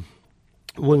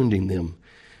 wounding them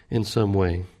in some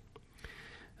way.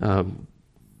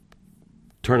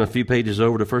 Turn a few pages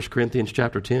over to 1 Corinthians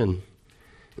chapter 10,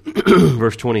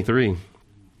 verse 23.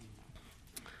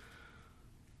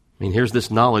 Here's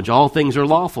this knowledge. All things are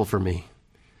lawful for me,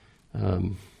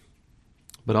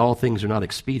 but all things are not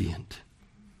expedient.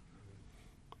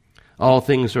 All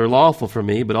things are lawful for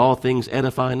me, but all things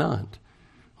edify not.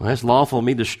 Well, that's lawful for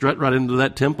me to strut right into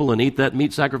that temple and eat that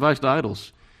meat sacrificed to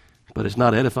idols, but it's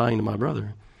not edifying to my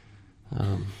brother.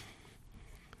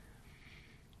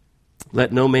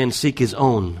 Let no man seek his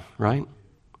own, right?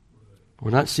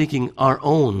 We're not seeking our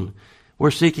own.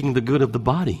 We're seeking the good of the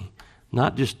body,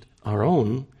 not just our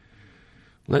own.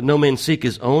 Let no man seek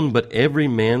his own, but every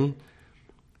man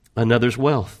another's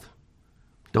wealth.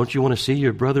 Don't you want to see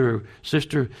your brother or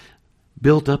sister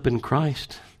built up in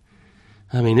Christ?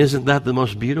 Isn't that the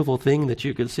most beautiful thing that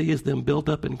you could see, is them built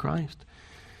up in Christ?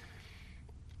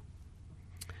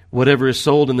 Whatever is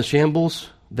sold in the shambles,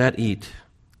 that eat,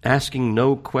 asking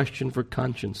no question for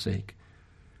conscience sake.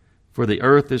 For the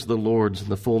earth is the Lord's and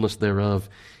the fullness thereof.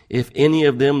 If any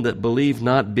of them that believe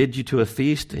not bid you to a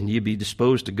feast, and ye be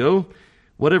disposed to go,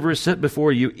 whatever is set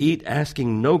before you, eat,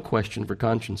 asking no question for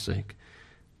conscience sake.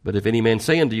 But if any man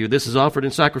say unto you, this is offered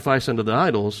in sacrifice unto the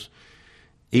idols,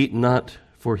 eat not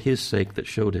for his sake that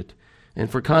showed it, and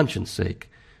for conscience sake.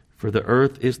 For the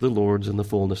earth is the Lord's and the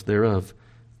fullness thereof.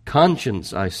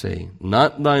 Conscience, I say,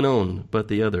 not thine own, but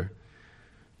the other.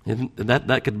 And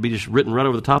that could be just written right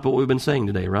over the top of what we've been saying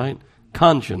today, right?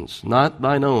 Conscience, not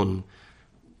thine own,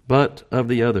 but of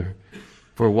the other.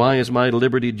 For why is my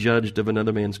liberty judged of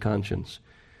another man's conscience?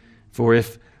 For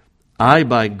if I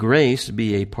by grace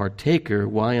be a partaker,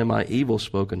 why am I evil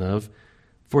spoken of?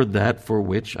 For that for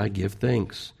which I give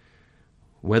thanks.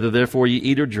 Whether therefore you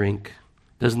eat or drink,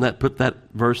 doesn't that put that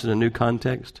verse in a new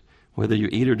context? Whether you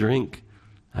eat or drink,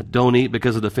 I don't eat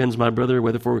because it offends my brother.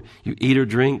 Whether for you eat or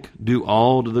drink, do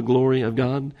all to the glory of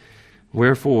God.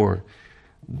 Wherefore,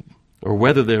 or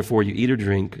whether therefore you eat or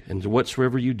drink, and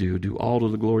whatsoever you do, do all to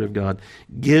the glory of God.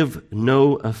 Give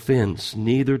no offense,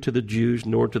 neither to the Jews,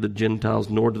 nor to the Gentiles,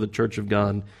 nor to the church of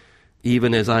God,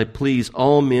 even as I please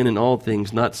all men in all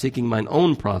things, not seeking mine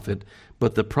own profit,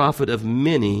 but the profit of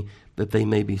many, that they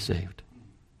may be saved.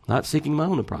 Not seeking my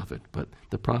own profit, but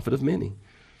the profit of many.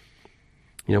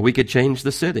 You know, we could change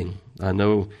the setting. I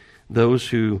know those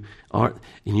who are,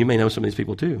 and you may know some of these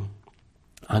people too.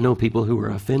 I know people who are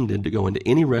offended to go into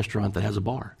any restaurant that has a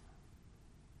bar.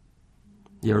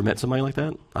 You ever met somebody like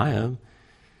that? I have.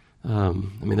 I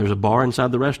mean, there's a bar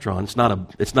inside the restaurant. It's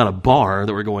not a bar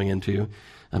that we're going into.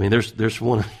 I mean, there's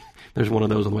one of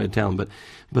those on the way to town,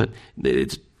 but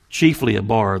it's chiefly a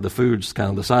bar. The food's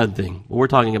kind of the side thing. Well, we're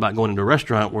talking about going into a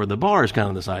restaurant where the bar is kind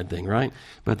of the side thing, right?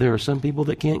 But there are some people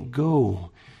that can't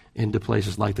go into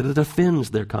places like that. It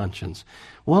offends their conscience.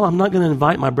 Well, I'm not going to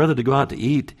invite my brother to go out to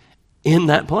eat in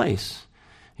that place.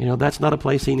 You know, that's not a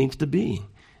place he needs to be.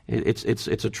 It's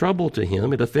a trouble to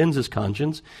him. It offends his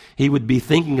conscience. He would be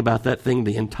thinking about that thing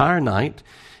the entire night.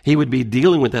 He would be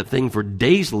dealing with that thing for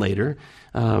days later.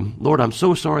 Lord, I'm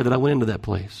so sorry that I went into that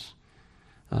place.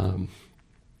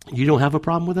 You don't have a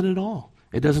problem with it at all.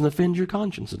 It doesn't offend your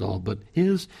conscience at all. But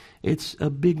it's a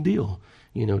big deal,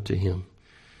 you know, to him.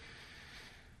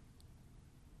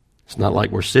 It's not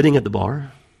like we're sitting at the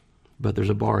bar, but there's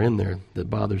a bar in there that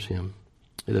bothers him.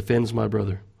 It offends my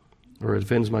brother, or it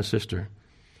offends my sister.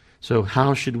 So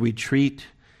how should we treat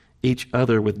each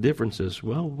other with differences?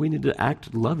 Well, we need to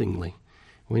act lovingly.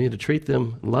 We need to treat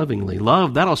them lovingly.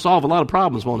 Love, that'll solve a lot of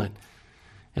problems, won't it?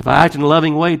 If I act in a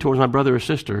loving way towards my brother or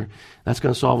sister, that's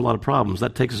going to solve a lot of problems.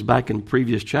 That takes us back in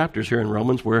previous chapters here in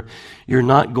Romans, where you're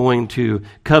not going to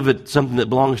covet something that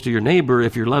belongs to your neighbor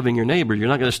if you're loving your neighbor. You're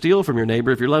not going to steal from your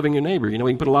neighbor if you're loving your neighbor. You know,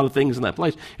 we can put a lot of things in that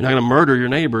place. You're not going to murder your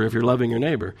neighbor if you're loving your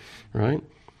neighbor, right?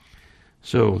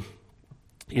 So,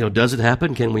 you know, does it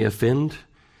happen? Can we offend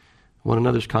one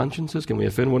another's consciences? Can we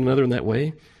offend one another in that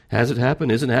way? Has it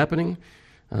happened? Is it happening?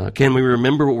 Can we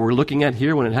remember what we're looking at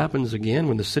here when it happens again,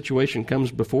 when the situation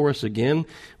comes before us again,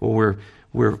 when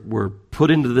we're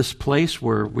put into this place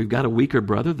where we've got a weaker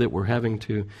brother that we're having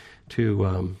to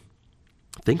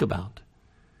think about?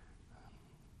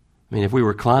 I mean, if we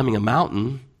were climbing a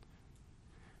mountain,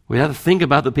 we have to think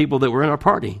about the people that were in our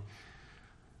party.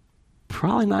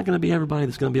 Probably not going to be everybody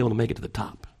that's going to be able to make it to the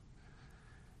top.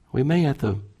 We may have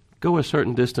to go a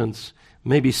certain distance,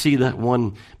 maybe see that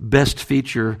one best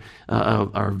feature,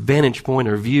 our vantage point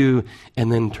or view,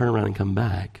 and then turn around and come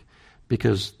back,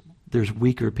 because there's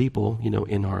weaker people, you know,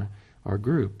 in our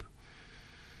group.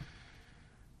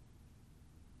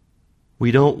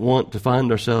 We don't want to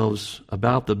find ourselves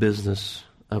about the business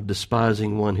of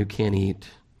despising one who can't eat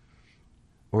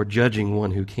or judging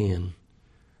one who can,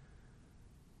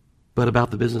 but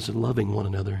about the business of loving one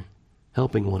another,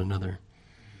 helping one another.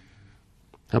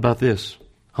 How about this?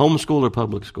 Homeschool or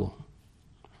public school?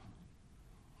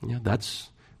 Yeah, that's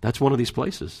one of these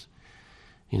places.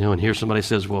 You know, and here somebody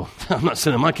says, well, I'm not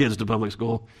sending my kids to public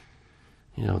school.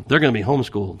 You know, they're going to be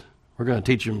homeschooled. We're going to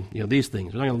teach them, you know, these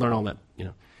things. They're not going to learn all that, you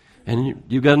know. And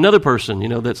you've got another person, you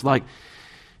know, that's like,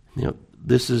 you know,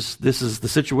 this is the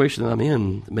situation that I'm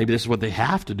in. Maybe this is what they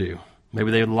have to do. Maybe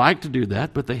they would like to do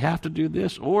that, but they have to do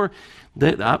this. Or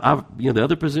that you know, the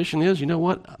other position is, you know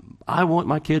what? I want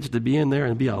my kids to be in there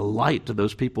and be a light to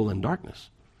those people in darkness.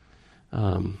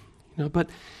 You know, but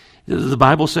does the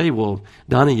Bible say, well,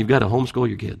 Donnie, you've got to homeschool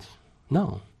your kids?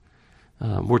 No.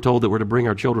 We're told that we're to bring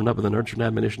our children up in the nurture and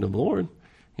admonition of the Lord.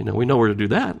 You know, we know where to do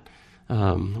that,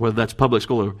 whether that's public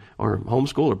school or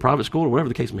homeschool or private school or whatever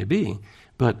the case may be.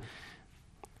 But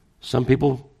some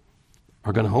people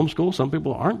are going to homeschool. Some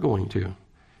people aren't going to.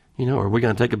 Or are we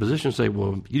going to take a position and say,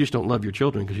 well, you just don't love your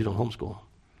children because you don't homeschool?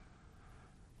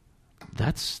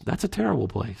 That's a terrible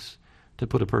place to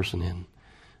put a person in.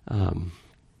 How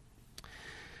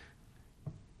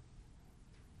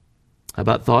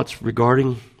about thoughts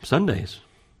regarding Sundays?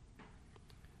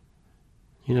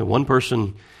 One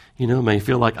person, may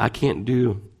feel like I can't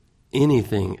do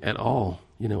anything at all,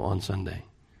 on Sunday.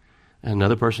 And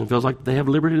another person feels like they have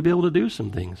liberty to be able to do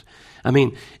some things. I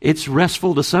mean, it's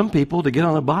restful to some people to get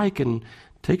on a bike and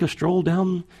take a stroll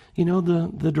down,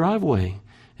 the driveway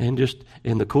and just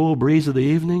in the cool breeze of the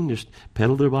evening, just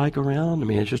pedal their bike around. I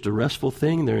mean, it's just a restful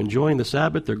thing. They're enjoying the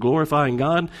Sabbath. They're glorifying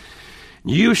God.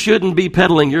 You shouldn't be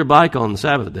pedaling your bike on the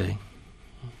Sabbath day,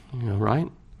 right?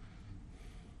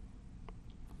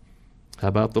 How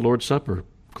about the Lord's Supper?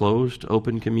 Closed,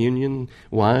 open communion,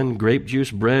 wine, grape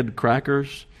juice, bread,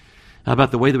 crackers. How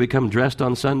about the way that we come dressed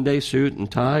on Sunday, suit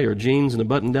and tie or jeans and a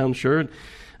button-down shirt,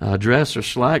 dress or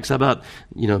slacks? How about,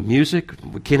 music?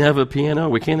 We can't have a piano.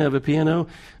 We can't have a piano.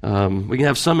 We can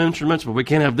have some instruments, but we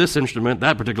can't have this instrument,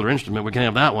 that particular instrument. We can't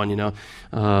have that one,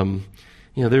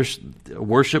 there's a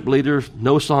worship leader,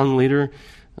 no song leader,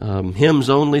 hymns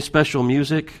only, special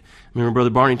music. I remember Brother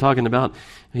Barney talking about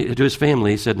to his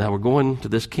family. He said, now we're going to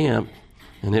this camp.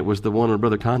 And it was the one where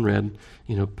Brother Conrad,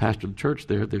 pastored the church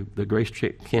there, the Grace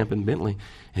Camp in Bentley.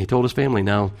 And he told his family,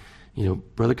 now,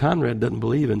 Brother Conrad doesn't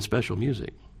believe in special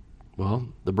music. Well,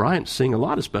 the Bryants sing a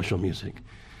lot of special music.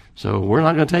 So we're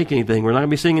not going to take anything. We're not going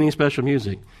to be singing any special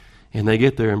music. And they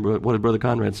get there, and what did Brother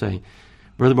Conrad say?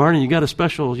 Brother Barney, you got a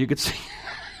special, you could sing.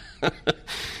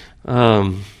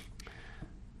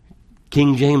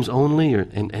 King James only,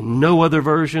 and no other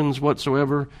versions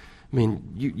whatsoever. I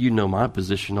mean, you know my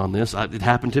position on this. It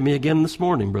happened to me again this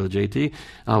morning, Brother JT.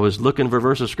 I was looking for a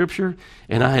verse of Scripture,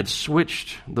 and I had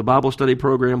switched the Bible study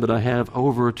program that I have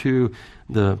over to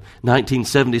the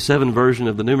 1977 version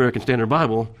of the New American Standard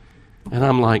Bible, and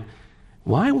I'm like,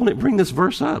 why won't it bring this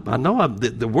verse up? I know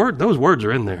those words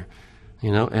are in there,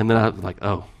 and then I was like,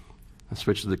 oh, I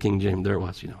switched to the King James. There it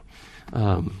was,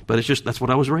 but it's just, that's what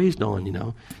I was raised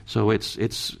on, So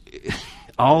it's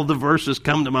all the verses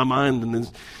come to my mind, and then,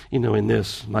 in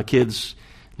this, my kids,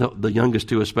 the youngest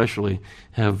two especially,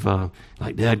 have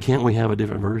like, Dad, can't we have a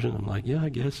different version? I'm like, yeah, I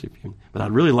guess if you. But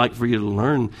I'd really like for you to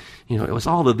learn. It was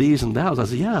all the these and thous. I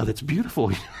said, yeah, that's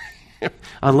beautiful.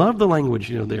 I love the language,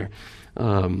 there.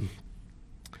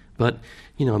 But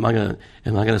am I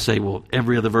gonna say, well,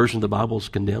 every other version of the Bible is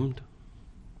condemned?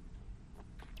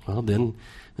 Well, then,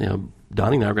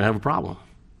 Donnie and I are going to have a problem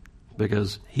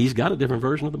because he's got a different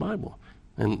version of the Bible.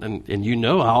 And I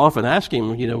often ask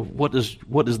him, what does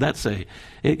that say?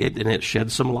 And it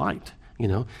sheds some light,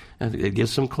 and it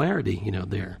gives some clarity,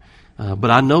 there. But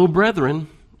I know, brethren,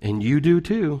 and you do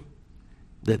too,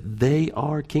 that they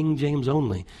are King James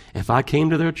only. If I came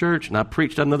to their church and I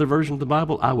preached another version of the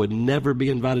Bible, I would never be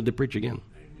invited to preach again.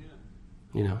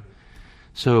 Amen.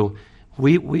 So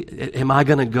am I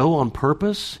going to go on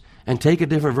purpose and take a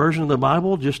different version of the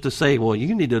Bible just to say, well,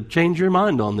 you need to change your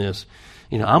mind on this?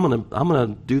 I'm gonna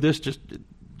do this just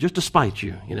to spite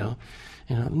you.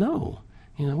 No.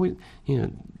 We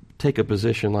take a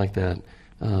position like that,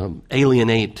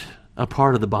 alienate a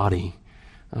part of the body.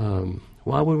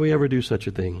 Why would we ever do such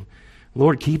a thing?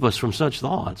 Lord, keep us from such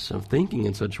thoughts of thinking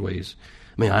in such ways.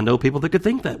 I mean, I know people that could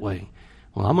think that way.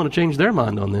 Well, I'm going to change their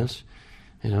mind on this.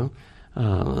 I'm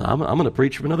going to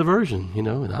preach from another version.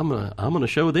 And I'm going to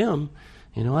show them.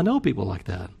 I know people like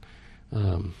that.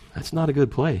 That's not a good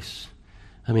place.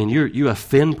 I mean, you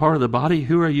offend part of the body.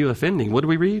 Who are you offending? What do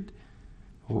we read?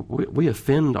 We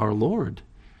offend our Lord.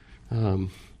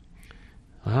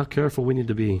 How careful we need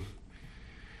to be.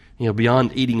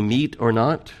 Beyond eating meat or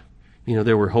not,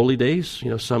 there were holy days.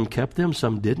 Some kept them,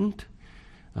 some didn't.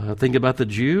 Think about the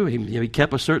Jew. He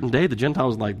kept a certain day. The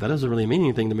Gentiles like, that doesn't really mean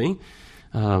anything to me.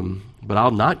 But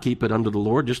I'll not keep it under the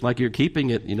Lord, just like you're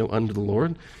keeping it, under the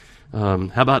Lord.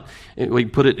 How about we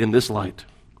put it in this light?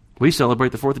 We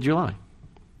celebrate the 4th of July.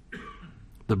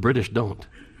 The British don't,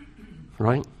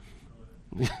 right?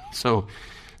 So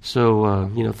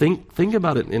think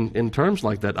about it in terms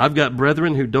like that. I've got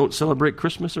brethren who don't celebrate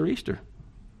Christmas or Easter,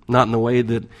 not in the way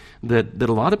that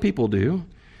a lot of people do.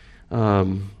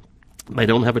 They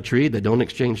don't have a tree, they don't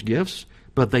exchange gifts,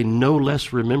 but they no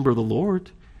less remember the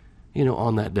Lord,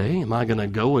 on that day. Am I going to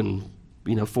go and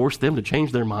force them to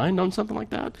change their mind on something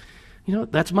like that?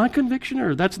 That's my conviction,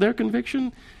 or that's their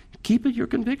conviction. Keep it your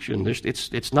conviction.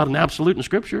 It's not an absolute in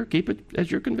Scripture. Keep it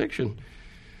as your conviction.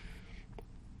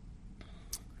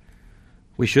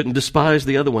 We shouldn't despise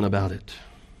the other one about it.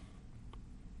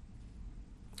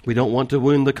 We don't want to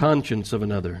wound the conscience of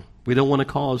another. We don't want to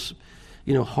cause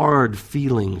hard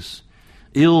feelings,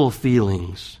 ill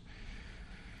feelings.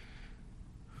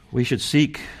 We should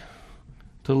seek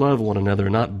to love one another,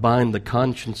 not bind the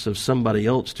conscience of somebody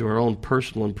else to our own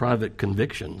personal and private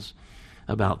convictions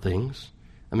about things.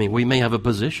 I mean, we may have a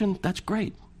position. That's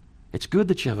great. It's good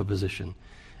that you have a position.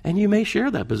 And you may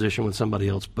share that position with somebody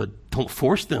else, but don't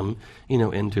force them,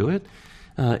 into it.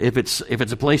 If it's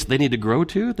a place they need to grow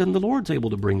to, then the Lord's able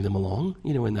to bring them along,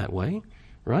 in that way,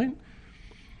 right?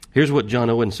 Here's what John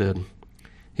Owen said.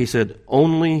 He said,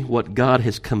 only what God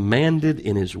has commanded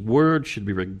in His Word should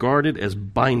be regarded as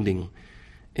binding.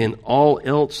 In all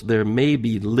else there may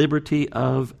be liberty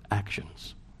of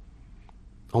actions.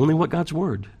 Only what God's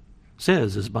Word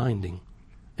says is binding.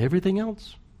 Everything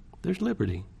else, there's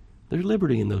liberty. There's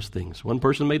liberty in those things. One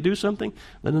person may do something,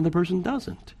 then another person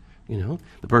doesn't.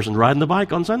 The person riding the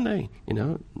bike on Sunday,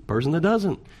 the person that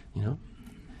doesn't,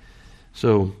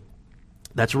 So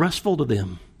that's restful to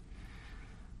them.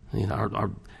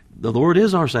 The Lord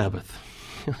is our Sabbath.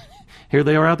 Here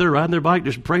they are out there riding their bike,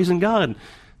 just praising God,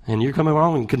 and you're coming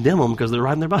along and condemn them because they're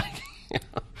riding their bike.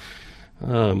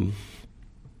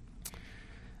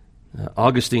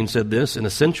 Augustine said this, in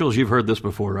essentials, you've heard this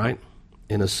before, right?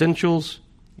 In essentials,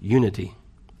 unity.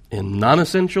 In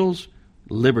non-essentials,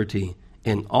 liberty.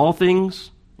 In all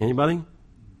things, anybody?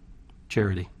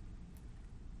 Charity.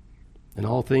 In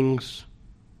all things,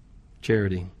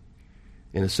 charity.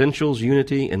 In essentials,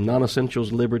 unity. In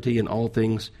non-essentials, liberty. In all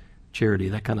things, charity.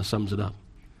 That kind of sums it up,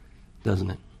 doesn't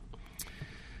it?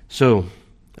 So,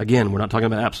 again, we're not talking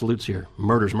about absolutes here.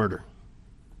 Murder's murder.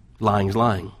 Lying's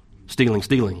lying. Stealing's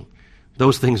stealing.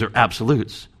 Those things are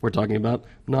absolutes. We're talking about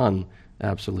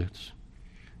non-absolutes.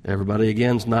 Everybody,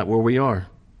 again, is not where we are.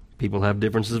 People have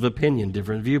differences of opinion,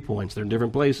 different viewpoints. They're in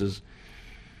different places.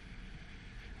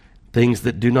 Things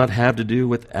that do not have to do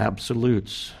with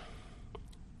absolutes.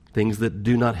 Things that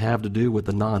do not have to do with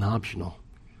the non-optional.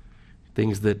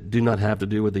 Things that do not have to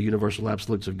do with the universal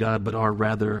absolutes of God, but are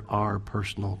rather our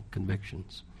personal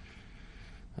convictions.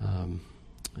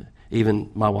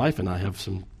 Even my wife and I have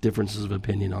some differences of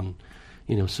opinion on,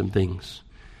 some things.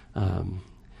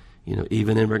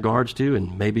 Even in regards to,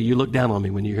 and maybe you look down on me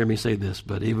when you hear me say this,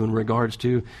 but even in regards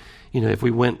to, if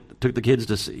we took the kids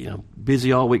to see,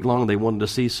 busy all week long, they wanted to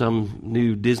see some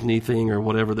new Disney thing or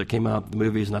whatever that came out, the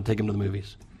movies, and I'd take them to the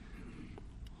movies.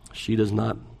 She does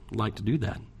not like to do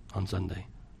that on Sunday.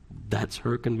 That's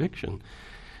her conviction.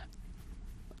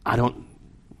 I don't,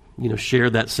 share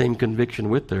that same conviction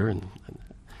with her, and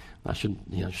I should,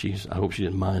 I hope she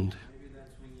didn't mind. Maybe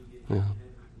that's when you get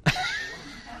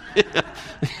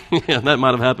Yeah, that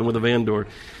might have happened with a van door,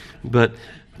 but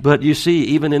you see,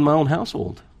 even in my own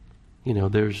household,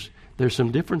 there's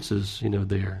some differences,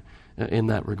 there in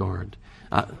that regard.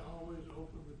 I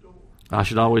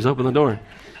should always open the door.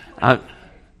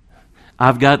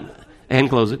 I've got and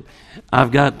close it.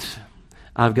 I've got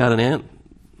an aunt.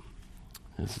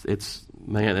 It's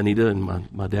my Aunt Anita and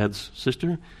my dad's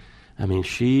sister. I mean,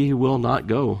 she will not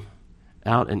go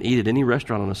out and eat at any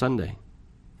restaurant on a Sunday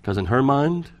because in her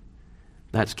mind,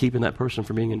 that's keeping that person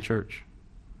from being in church.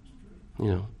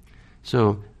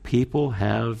 So people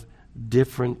have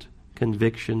different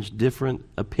convictions, different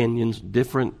opinions,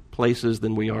 different places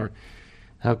than we are.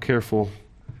 How careful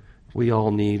we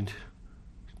all need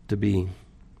to be.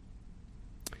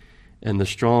 And the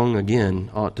strong,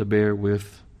 again, ought to bear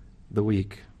with the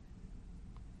weak.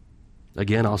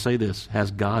 Again, I'll say this.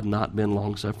 Has God not been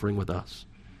long-suffering with us?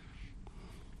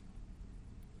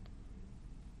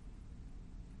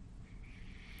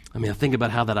 I mean, I think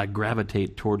about how that I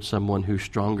gravitate towards someone who's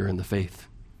stronger in the faith.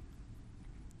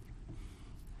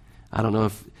 I don't know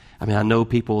I know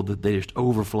people that they just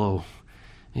overflow.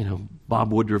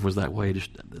 Bob Woodruff was that way. Just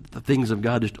the things of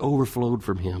God just overflowed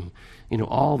from him,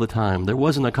 all the time. There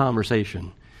wasn't a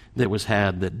conversation that was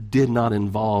had that did not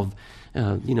involve,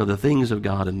 the things of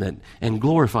God and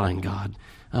glorifying God.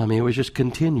 I mean, it was just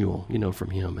continual,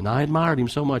 from him. And I admired him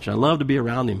so much. I loved to be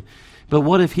around him. But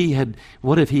what if he had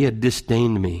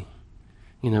disdained me?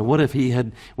 What if he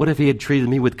had treated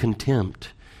me with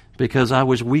contempt because I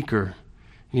was weaker,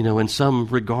 in some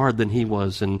regard than he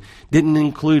was, and didn't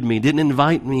include me, didn't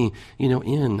invite me,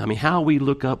 in. I mean, how we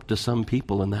look up to some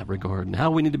people in that regard, and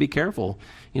how we need to be careful,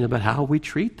 about how we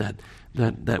treat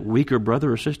that weaker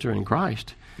brother or sister in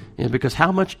Christ. Because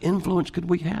how much influence could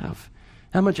we have?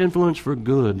 How much influence for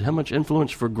good? How much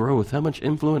influence for growth? How much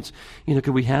influence, could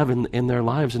we have in their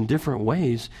lives in different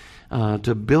ways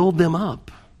to build them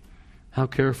up? How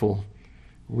careful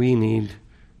we need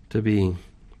to be.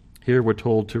 Here we're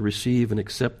told to receive and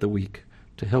accept the weak,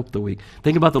 to help the weak.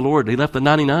 Think about the Lord. He left the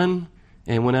 99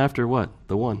 and went after what?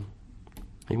 The one.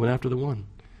 He went after the one.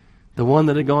 the one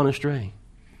that had gone astray.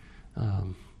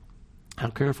 How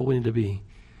careful we need to be.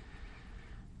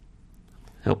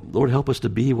 Lord, help us to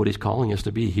be what he's calling us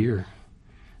to be here.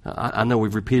 I know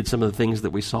we've repeated some of the things that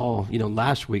we saw,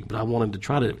 last week, but I wanted to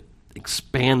try to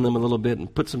expand them a little bit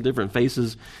and put some different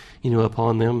faces,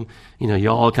 upon them. You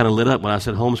all kind of lit up when I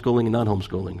said homeschooling and not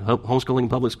homeschooling, homeschooling and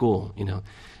public school.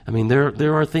 I mean,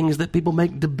 there are things that people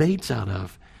make debates out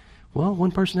of. Well,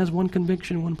 one person has one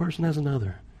conviction, one person has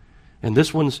another. And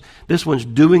this one's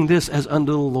doing this as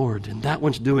unto the Lord, and that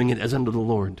one's doing it as unto the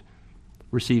Lord.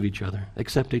 Receive each other,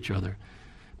 accept each other,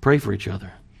 pray for each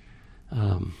other.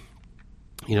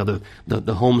 The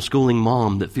homeschooling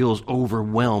mom that feels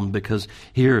overwhelmed because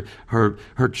here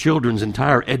her children's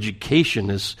entire education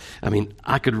is,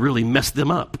 I could really mess them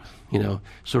up,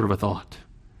 sort of a thought.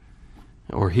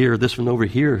 Or here, this one over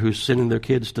here who's sending their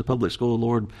kids to public school,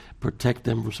 Lord, protect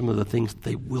them from some of the things that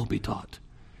they will be taught,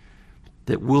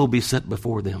 that will be set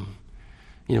before them.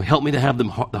 Help me to have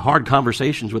the hard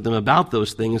conversations with them about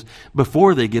those things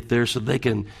before they get there so they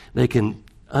can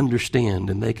understand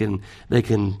and they can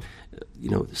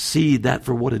see that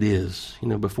for what it is,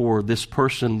 before this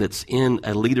person that's in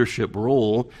a leadership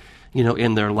role,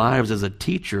 in their lives as a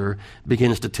teacher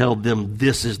begins to tell them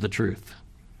this is the truth.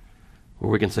 Where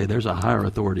we can say there's a higher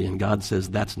authority and God says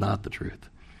that's not the truth.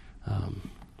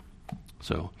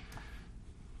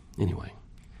 Anyway,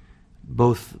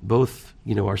 both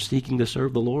are seeking to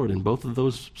serve the Lord in both of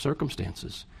those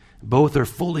circumstances. Both are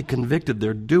fully convicted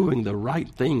they're doing the right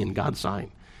thing in God's sight.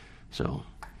 So,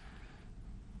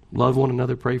 love one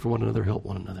another, pray for one another, help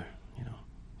one another.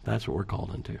 That's what we're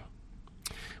called into.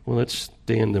 Well, let's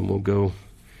stand and we'll go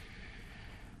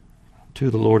to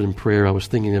the Lord in prayer. I was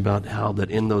thinking about how that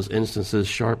in those instances,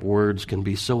 sharp words can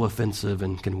be so offensive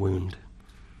and can wound.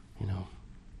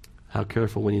 How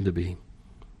careful we need to be.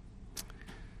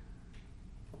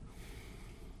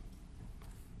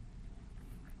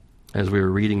 As we were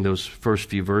reading those first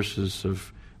few verses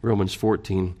of Romans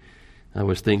 14, I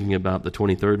was thinking about the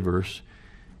 23rd verse.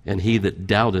 And he that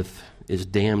doubteth is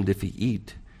damned if he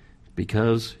eat,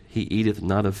 because he eateth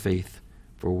not of faith.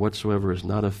 For whatsoever is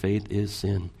not of faith is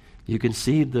sin. You can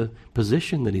see the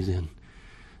position that he's in.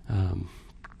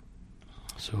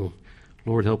 So,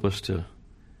 Lord, help us to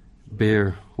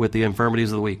bear with the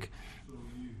infirmities of the weak. So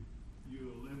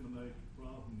you eliminate the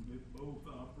problem. It both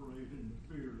operate in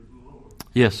the fear of the Lord.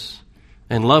 Yes,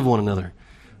 and love one another.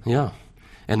 Yeah,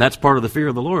 and that's part of the fear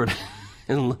of the Lord.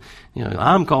 And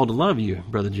I'm called to love you,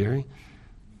 Brother Jerry.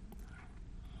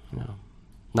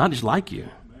 Not just like you.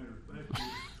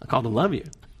 I'm called to love you.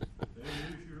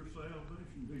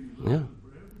 Yeah,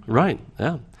 right.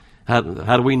 Yeah. How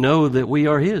do we know that we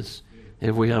are His?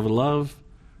 If we have love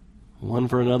one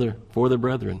for another, for the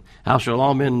brethren. How shall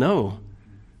all men know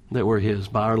that we're His?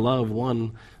 By our love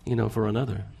one, for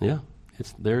another. Yeah,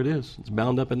 there it is. It's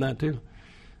bound up in that too.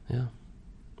 Yeah.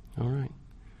 All right.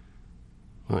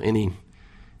 Well,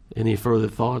 any further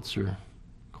thoughts or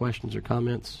questions or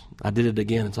comments? I did it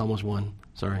again. It's almost 1.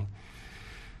 Sorry.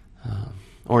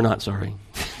 Or not sorry.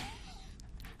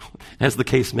 As the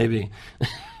case may be.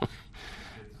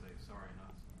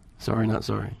 Sorry, not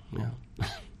sorry. Yeah.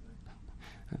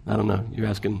 I don't know. You're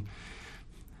asking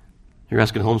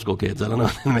homeschool kids. I don't know.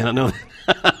 They may not know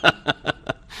that.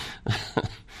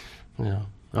 Yeah.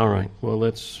 All right. Well,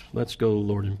 let's go,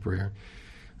 Lord, in prayer.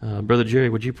 Brother Jerry,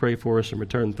 would you pray for us and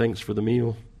return thanks for the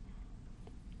meal?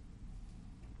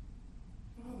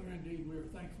 Father, indeed, we are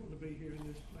thankful to be here in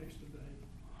this place today,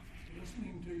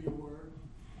 listening to your word,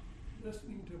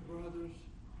 listening to brothers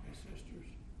and sisters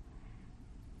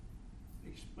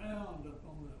expound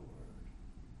upon that word.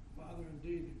 Father,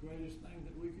 indeed, the greatest thing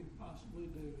that we can possibly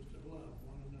do is to love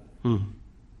one another.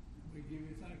 We give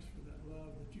you thanks for that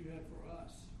love that you have for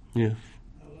us. Yes.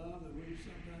 A love that we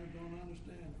sometimes don't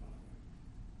understand, Father.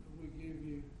 But we give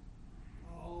you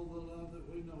all the love that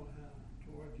we know how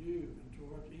toward you and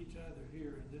toward each other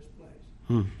here in this place.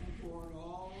 And toward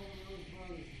all of those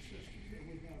brothers and sisters that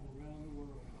we have around the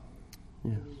world, Father.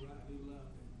 Yes. We rightly love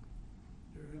them.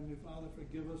 Dear Heavenly Father,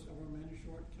 forgive us of our many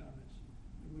shortcomings.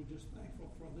 And we're just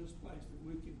thankful for this place that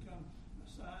we can come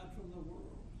aside from the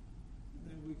world.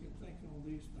 And then we can think on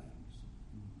these things.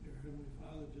 Dear Heavenly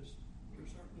Father, we're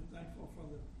certainly thankful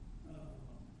for the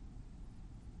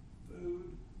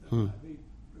food that might be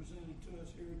presented to us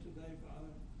here today,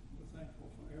 Father. We're thankful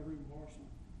for every morsel,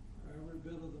 for every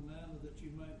bit of the manna that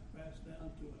you might pass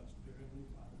down to us, dear Heavenly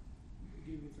Father. We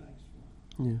give you thanks for it.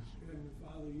 Yes. Dear Heavenly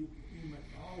Father, you make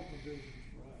all provisions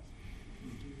for us.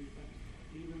 We give you thanks for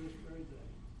it, even this very day.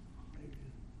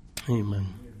 Amen.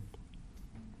 Amen.